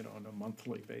receiving it on a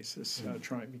monthly basis,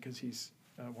 because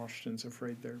Washington's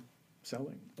afraid they're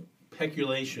selling.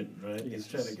 Peculation, right? Yes. He's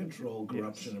trying to control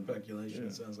corruption and peculation,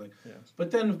 it sounds like. Yes.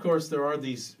 But then, of course, there are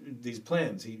these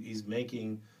plans he's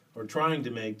making or trying to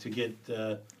make to get,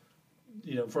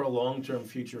 for a long-term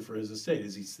future for his estate,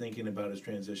 as he's thinking about his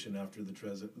transition after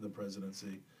the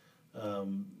presidency.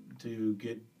 To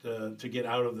get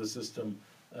out of the system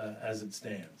as it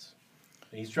stands.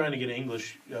 And he's trying to get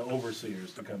English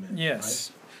overseers to come in.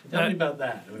 Yes. Right? Tell me about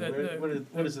that.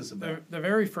 What is this about? The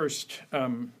very first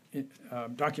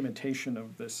documentation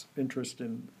of this interest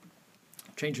in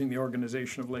changing the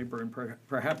organization of labor and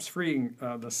perhaps freeing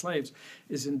the slaves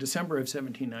is in December of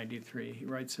 1793. He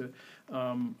writes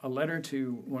a letter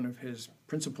to one of his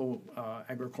principal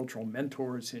agricultural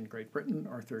mentors in Great Britain,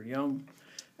 Arthur Young.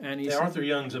 And Arthur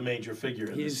Young's a major figure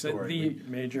in this story. He's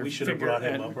the major figure. We should have brought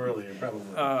him up earlier,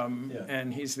 probably.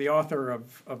 And he's the author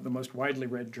of the most widely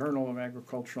read journal of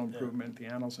agricultural improvement, the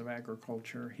Annals of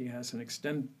Agriculture. He has an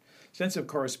extensive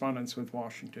correspondence with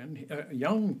Washington.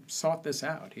 Young sought this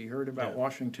out. He heard about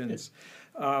Washington's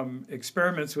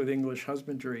experiments with English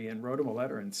husbandry and wrote him a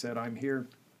letter and said, "I'm here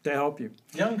to help you."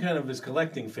 Young kind of is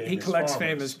collecting famous He collects farmers.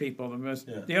 famous people,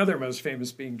 the other most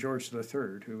famous being George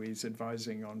III, who he's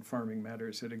advising on farming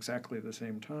matters at exactly the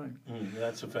same time.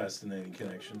 That's a fascinating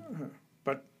connection.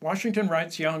 But Washington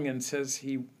writes Young and says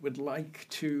he would like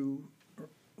to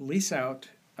lease out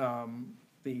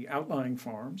the outlying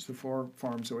farms, the 4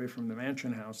 farms away from the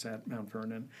mansion house at Mount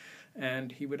Vernon,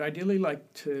 and he would ideally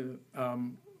like to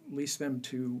lease them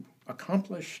to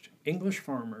accomplished English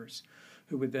farmers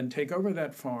who would then take over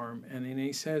that farm. And then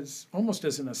he says, almost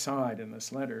as an aside in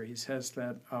this letter, he says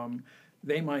that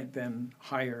they might then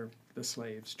hire the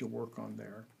slaves to work on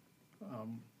their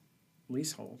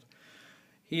leasehold.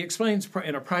 He explains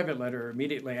in a private letter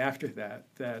immediately after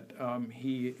that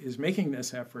he is making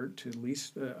this effort to lease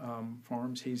the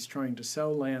farms. He's trying to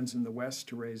sell lands in the West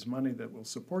to raise money that will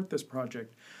support this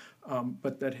project.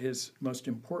 But that his most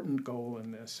important goal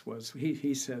in this was,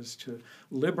 he says, to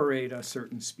liberate a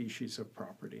certain species of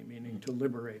property, meaning to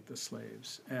liberate the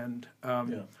slaves. And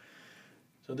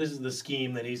so this is the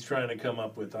scheme that he's trying to come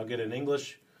up with. I'll get an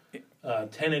English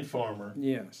tenant farmer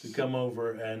Yes. to come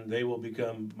over, and they will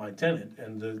become my tenant,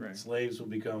 and the Right. slaves will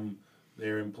become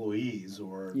their employees,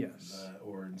 or Yes.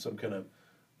 or in some kind of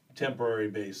temporary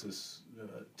basis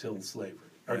till slavery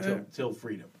or till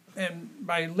freedom. And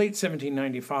by late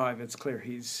 1795, it's clear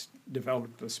he's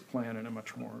developed this plan in a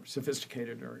much more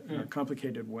sophisticated or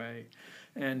complicated way.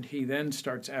 And he then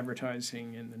starts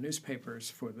advertising in the newspapers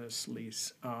for this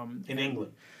lease. In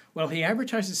England. Well, he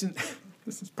advertises in,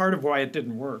 this is part of why it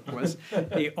didn't work, was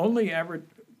he only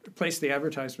placed the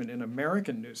advertisement in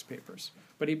American newspapers,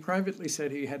 but he privately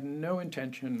said he had no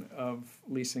intention of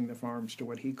leasing the farms to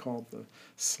what he called the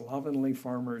slovenly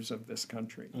farmers of this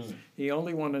country. He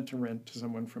only wanted to rent to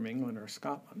someone from England or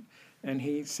Scotland. And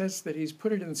he says that he's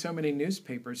put it in so many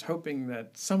newspapers, hoping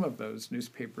that some of those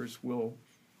newspapers will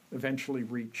eventually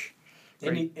reach.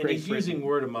 And he's using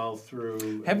word of mouth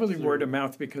through... Heavily word of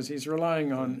mouth, because he's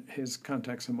relying on his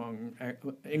contacts among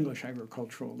English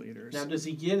agricultural leaders. Now, does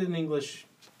he get an English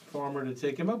farmer to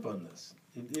take him up on this?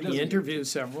 He interviews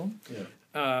several.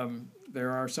 Yeah. There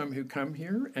are some who come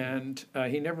here, and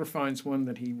he never finds one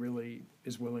that he really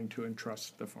is willing to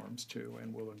entrust the farms to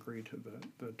and will agree to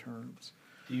the terms.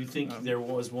 Do you think there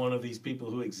was one of these people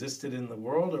who existed in the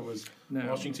world, or was No.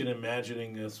 Washington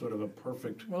imagining a sort of a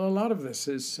perfect... Well, a lot of this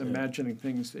is imagining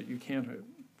things that you can't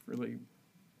really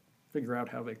figure out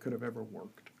how they could have ever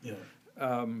worked. Yeah.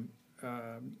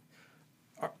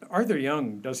 Arthur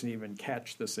Young doesn't even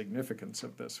catch the significance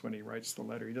of this when he writes the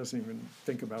letter. He doesn't even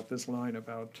think about this line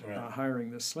about hiring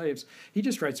the slaves. He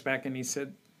just writes back and he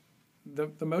said,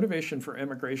 the motivation for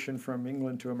emigration from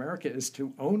England to America is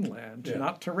to own land,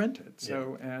 not to rent it.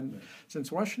 So,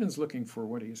 since Washington's looking for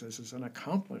what he says is an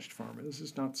accomplished farmer, this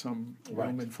is not some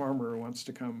Roman farmer who wants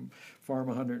to come farm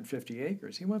 150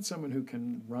 acres. He wants someone who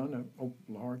can run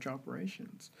large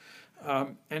operations.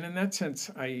 And in that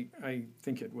sense, I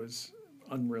think it was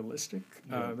unrealistic.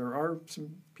 There are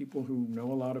some people who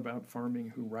know a lot about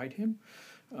farming who write him,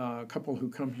 a couple who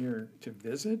come here to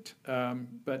visit,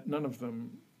 but none of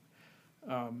them.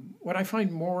 What I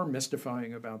find more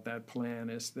mystifying about that plan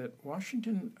is that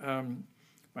Washington,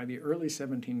 by the early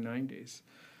 1790s,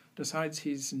 decides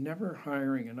he's never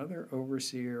hiring another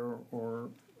overseer or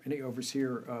any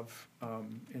overseer of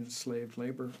enslaved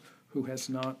labor who has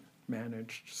not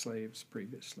managed slaves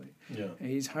previously. Yeah. And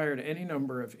he's hired any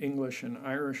number of English and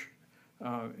Irish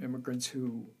immigrants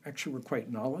who actually were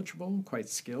quite knowledgeable, quite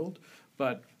skilled,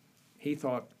 but he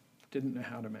thought didn't know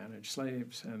how to manage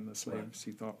slaves, and the slaves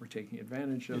he thought were taking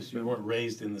advantage of If you them. weren't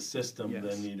raised in the system,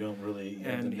 then you don't really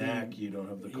have the knack, you don't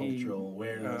have the cultural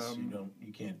awareness,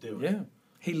 you can't do it. Yeah.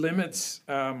 He limits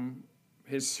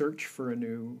his search for a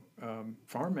new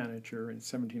farm manager in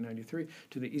 1793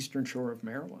 to the eastern shore of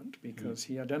Maryland, because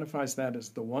he identifies that as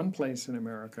the one place in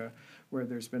America where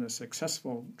there's been a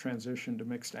successful transition to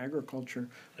mixed agriculture,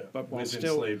 but while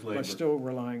still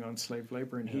relying on slave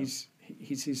labor. And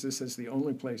he sees this as the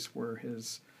only place where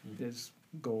his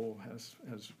goal has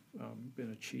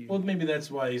been achieved. Well, maybe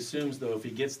that's why he assumes, though, if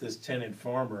he gets this tenant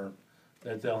farmer,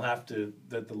 that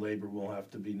that the labor will have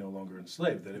to be no longer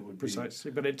enslaved. That it would precisely.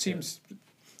 But it seems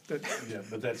that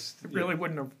but that's it really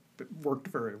wouldn't have worked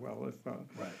very well if.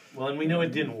 Right. Well, and we know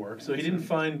it didn't work. So he didn't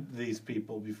find these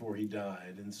people before he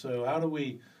died. And so how do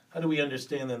we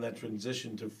understand then that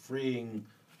transition to freeing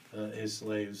his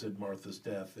slaves at Martha's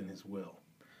death in his will?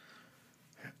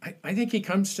 I think he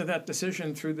comes to that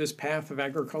decision through this path of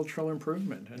agricultural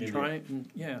improvement and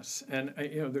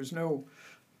there's no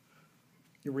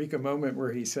eureka moment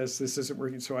where he says this isn't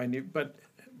working, so I need. But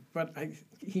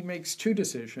he makes two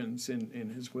decisions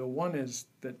in his will. One is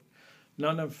that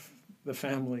none of the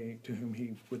family to whom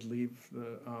he would leave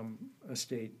the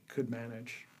estate could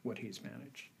manage what he's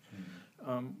managed.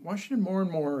 Washington, more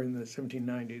and more in the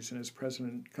 1790s, and as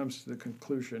president, comes to the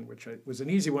conclusion, which was an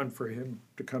easy one for him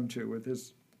to come to with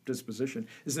his disposition,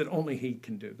 is that only he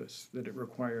can do this, that it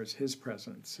requires his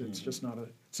presence. It's just not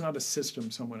a system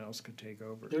someone else could take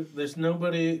over. There's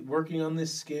nobody working on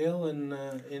this scale in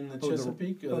the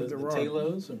Chesapeake, the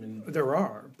Talos? I mean, there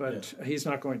are, but he's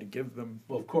not going to give them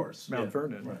of course, Mount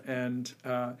Vernon. Right. And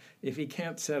if he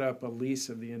can't set up a lease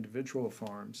of the individual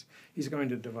farms, he's going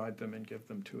to divide them and give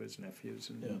them to his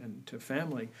nephews and to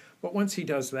family. But once he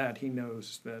does that, he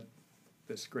knows that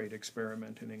this great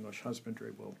experiment in English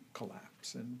husbandry will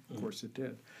collapse, and of course it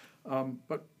did.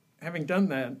 But having done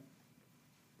that,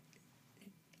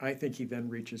 I think he then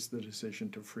reaches the decision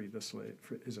to free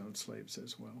his own slaves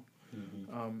as well.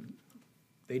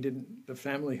 The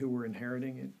family who were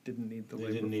inheriting it didn't need the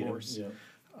labor force.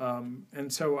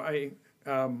 And so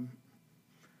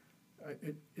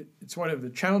it's one of the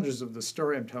challenges of the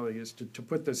story I'm telling is to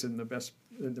put this in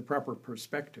the proper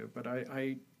perspective. But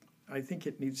I I think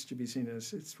it needs to be seen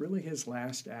as it's really his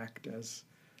last act as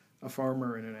a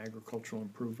farmer and an agricultural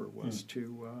improver was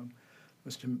to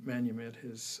manumit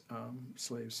his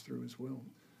slaves through his will.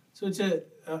 So it's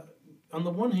on the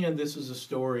one hand, this is a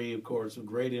story, of course, of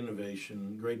great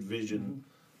innovation, great vision,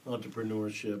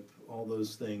 entrepreneurship, all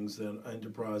those things, that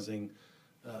enterprising,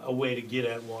 a way to get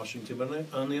at Washington. But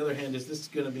on the other hand, is this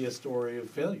going to be a story of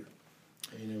failure?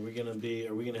 Are we going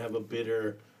to have a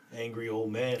bitter, angry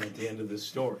old man at the end of this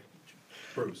story?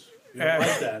 Bruce, you don't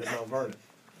like that at Mount Vernon.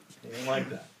 You don't like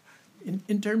that.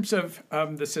 In terms of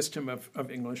the system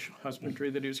of English husbandry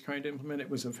that he was trying to implement, it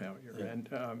was a failure,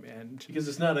 and because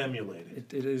it's not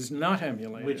emulated. It is not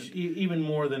emulated. Which even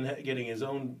more than getting his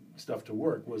own stuff to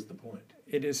work was the point.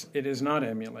 It is not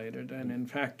emulated, and in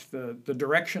fact, the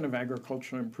direction of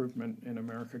agricultural improvement in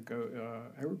America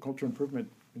agricultural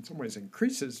improvement in some ways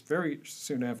increases very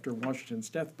soon after Washington's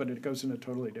death, but it goes in a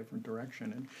totally different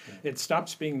direction. And it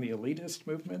stops being the elitist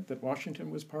movement that Washington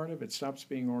was part of. It stops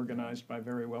being organized by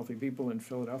very wealthy people in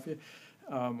Philadelphia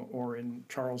or in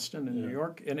Charleston in New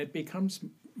York, and it becomes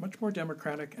much more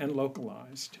democratic and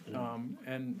localized.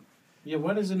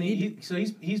 Why doesn't he? So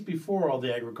he's before all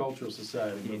the agricultural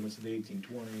society movements of the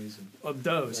 1820s. Of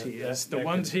those, he is. The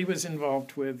ones he was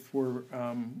involved with were.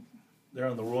 They're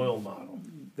on the royal model.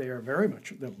 They are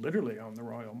they're literally on the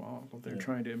royal model. They're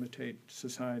trying to imitate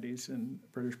societies in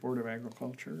British Board of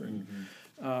Agriculture.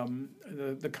 And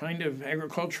the kind of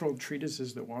agricultural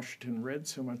treatises that Washington read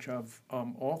so much of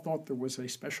all thought there was a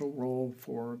special role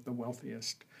for the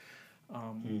wealthiest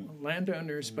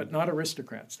landowners, but not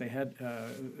aristocrats. They had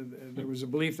there was a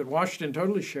belief that Washington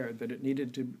totally shared that it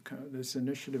needed to this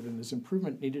initiative and this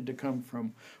improvement needed to come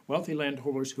from wealthy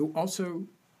landholders who also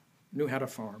knew how to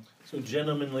farm. So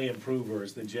gentlemanly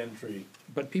improvers, the gentry.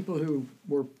 But people who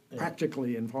were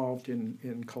practically involved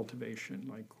in cultivation,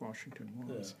 like Washington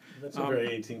was. Yeah. That's a very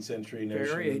 18th century notion.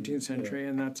 Very 18th century,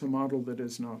 and that's a model that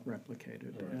is not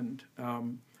replicated. Right.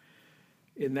 And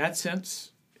in that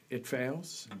sense, it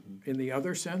fails. In the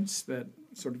other sense, that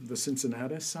sort of the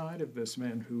Cincinnatus side of this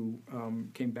man who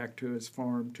came back to his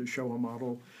farm to show a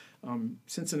model,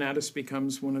 Cincinnatus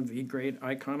becomes one of the great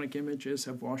iconic images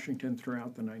of Washington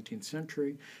throughout the 19th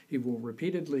century. He will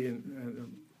repeatedly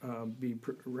be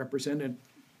represented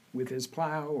with his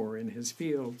plow or in his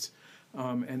fields,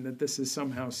 and that this is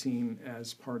somehow seen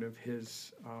as part of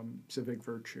his civic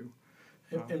virtue.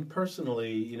 And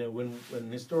personally,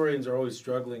 when historians are always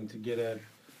struggling to get at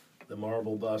the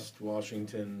marble bust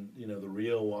Washington, the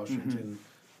real Washington,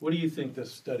 what do you think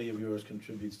this study of yours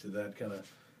contributes to that kind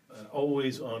of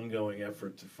always ongoing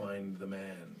effort to find the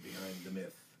man behind the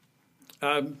myth?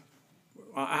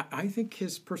 I think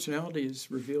his personality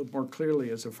is revealed more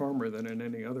clearly as a farmer than in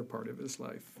any other part of his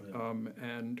life,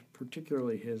 and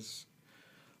particularly his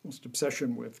almost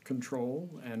obsession with control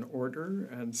and order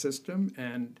and system.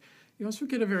 And you also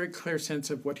get a very clear sense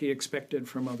of what he expected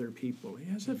from other people.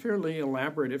 He has a fairly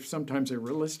elaborate, if sometimes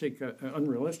unrealistic, he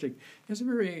has a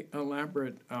very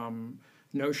elaborate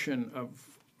notion of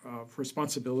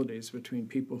responsibilities between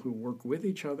people who work with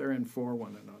each other and for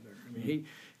one another. I mean,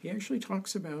 he actually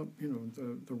talks about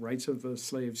the rights of the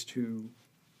slaves to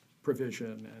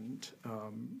provision and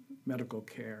medical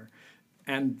care,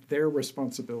 and their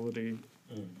responsibility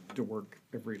to work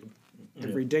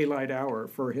every daylight hour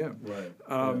for him. Right.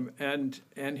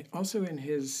 And also in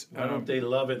his why don't they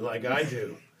love it like I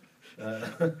do?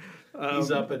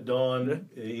 He's up at dawn.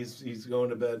 He's going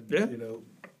to bed. Yeah.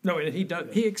 No, and he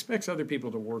does. He expects other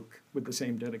people to work with the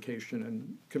same dedication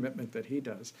and commitment that he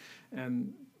does,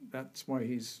 and that's why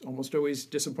he's almost always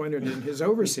disappointed in his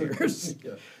overseers,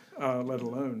 let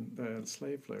alone the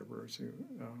slave laborers who.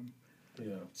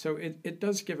 So it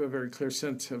does give a very clear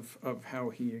sense of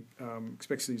how he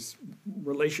expects these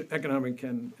economic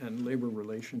and labor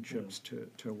relationships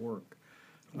to work.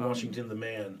 Washington the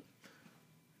man.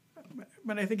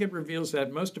 But I think it reveals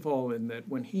that most of all in that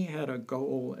when he had a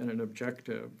goal and an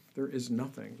objective, there is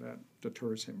nothing that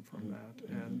deters him from that.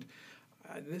 And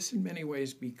this in many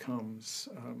ways becomes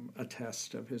a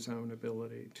test of his own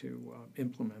ability to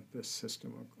implement this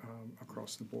system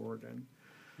across the board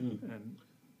and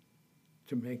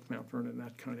to make Mount Vernon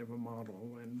that kind of a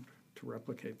model and to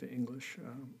replicate the English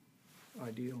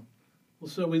ideal. Well,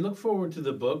 so we look forward to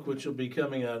the book, which will be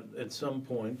coming out at some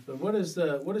point. But what is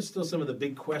still some of the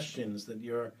big questions that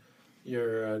you're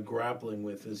grappling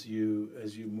with as you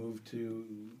move to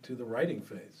the writing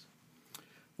phase?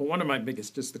 Well, one of my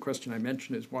biggest, just the question I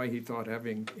mentioned, is why he thought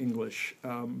having English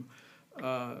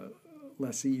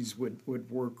lessees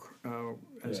would work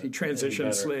as he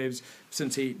transitioned slaves,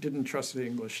 since he didn't trust the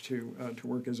English to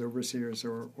work as overseers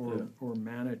or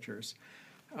managers.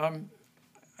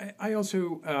 I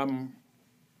also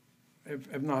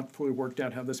have not fully worked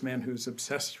out how this man who's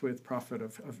obsessed with profit,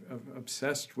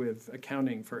 obsessed with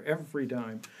accounting for every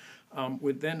dime,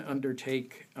 would then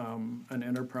undertake an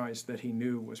enterprise that he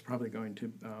knew was probably going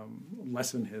to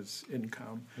lessen his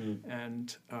income,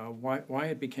 and why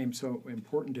it became so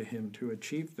important to him to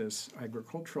achieve this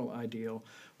agricultural ideal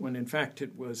when in fact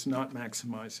it was not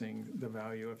maximizing the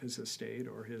value of his estate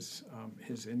or his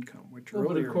income, which Well,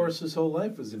 earlier... but of course his whole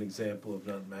life is an example of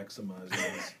not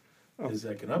maximizing his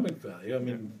economic value. I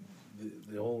mean,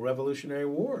 the whole Revolutionary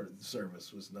War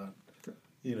service was not,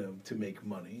 to make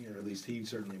money, or at least he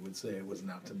certainly would say it was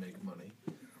not to make money.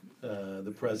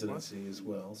 The presidency as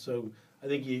well. So I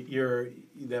think you're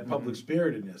that public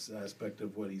spiritedness aspect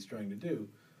of what he's trying to do,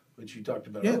 which you talked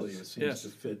about earlier, seems to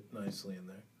fit nicely in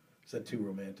there. Is that too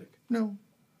romantic? No,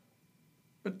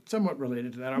 but somewhat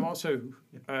related to that. I'm also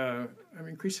I'm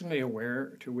increasingly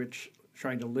aware to which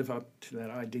trying to live up to that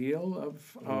ideal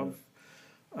of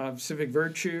civic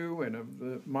virtue and of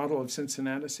the model of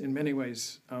Cincinnatus in many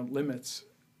ways limits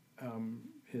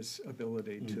his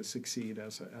ability to succeed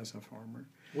as a farmer.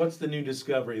 What's the new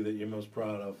discovery that you're most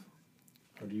proud of?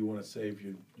 Or do you want to save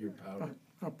your powder?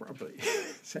 I'll probably.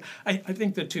 I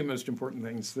think the two most important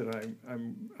things that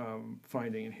I'm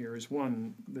finding in here is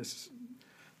one, this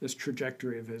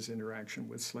trajectory of his interaction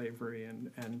with slavery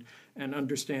and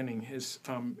understanding his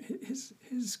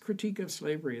critique of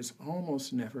slavery is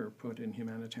almost never put in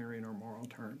humanitarian or moral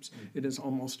terms. It is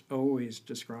almost always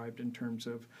described in terms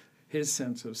of his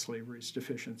sense of slavery's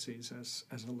deficiencies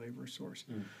as a labor source.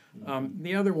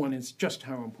 The other one is just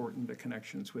how important the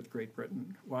connections with Great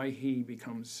Britain, why he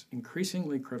becomes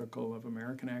increasingly critical of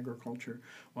American agriculture,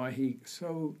 why he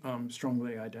so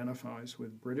strongly identifies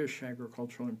with British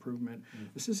agricultural improvement.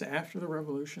 This is after the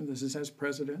Revolution. This is as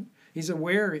president. He's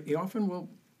aware, he often will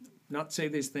not say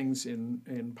these things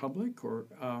in public,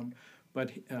 but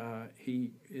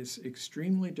he is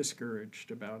extremely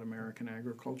discouraged about American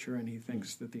agriculture, and he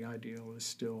thinks that the ideal is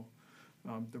still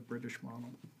the British model.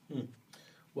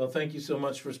 Well, thank you so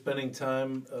much for spending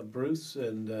time, Bruce,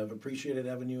 and I've appreciated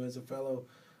having you as a fellow,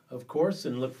 of course,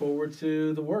 and look forward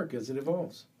to the work as it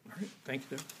evolves. All right, thank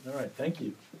you. All right, thank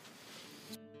you.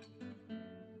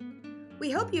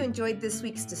 We hope you enjoyed this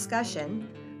week's discussion.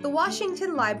 The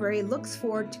Washington Library looks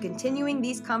forward to continuing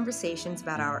these conversations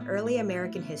about our early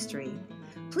American history.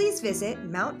 Please visit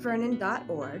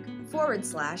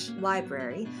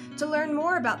mountvernon.org/library to learn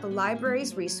more about the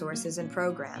library's resources and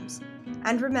programs.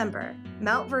 And remember,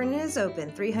 Mount Vernon is open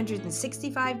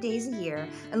 365 days a year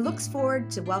and looks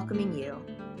forward to welcoming you.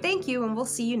 Thank you, and we'll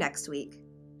see you next week.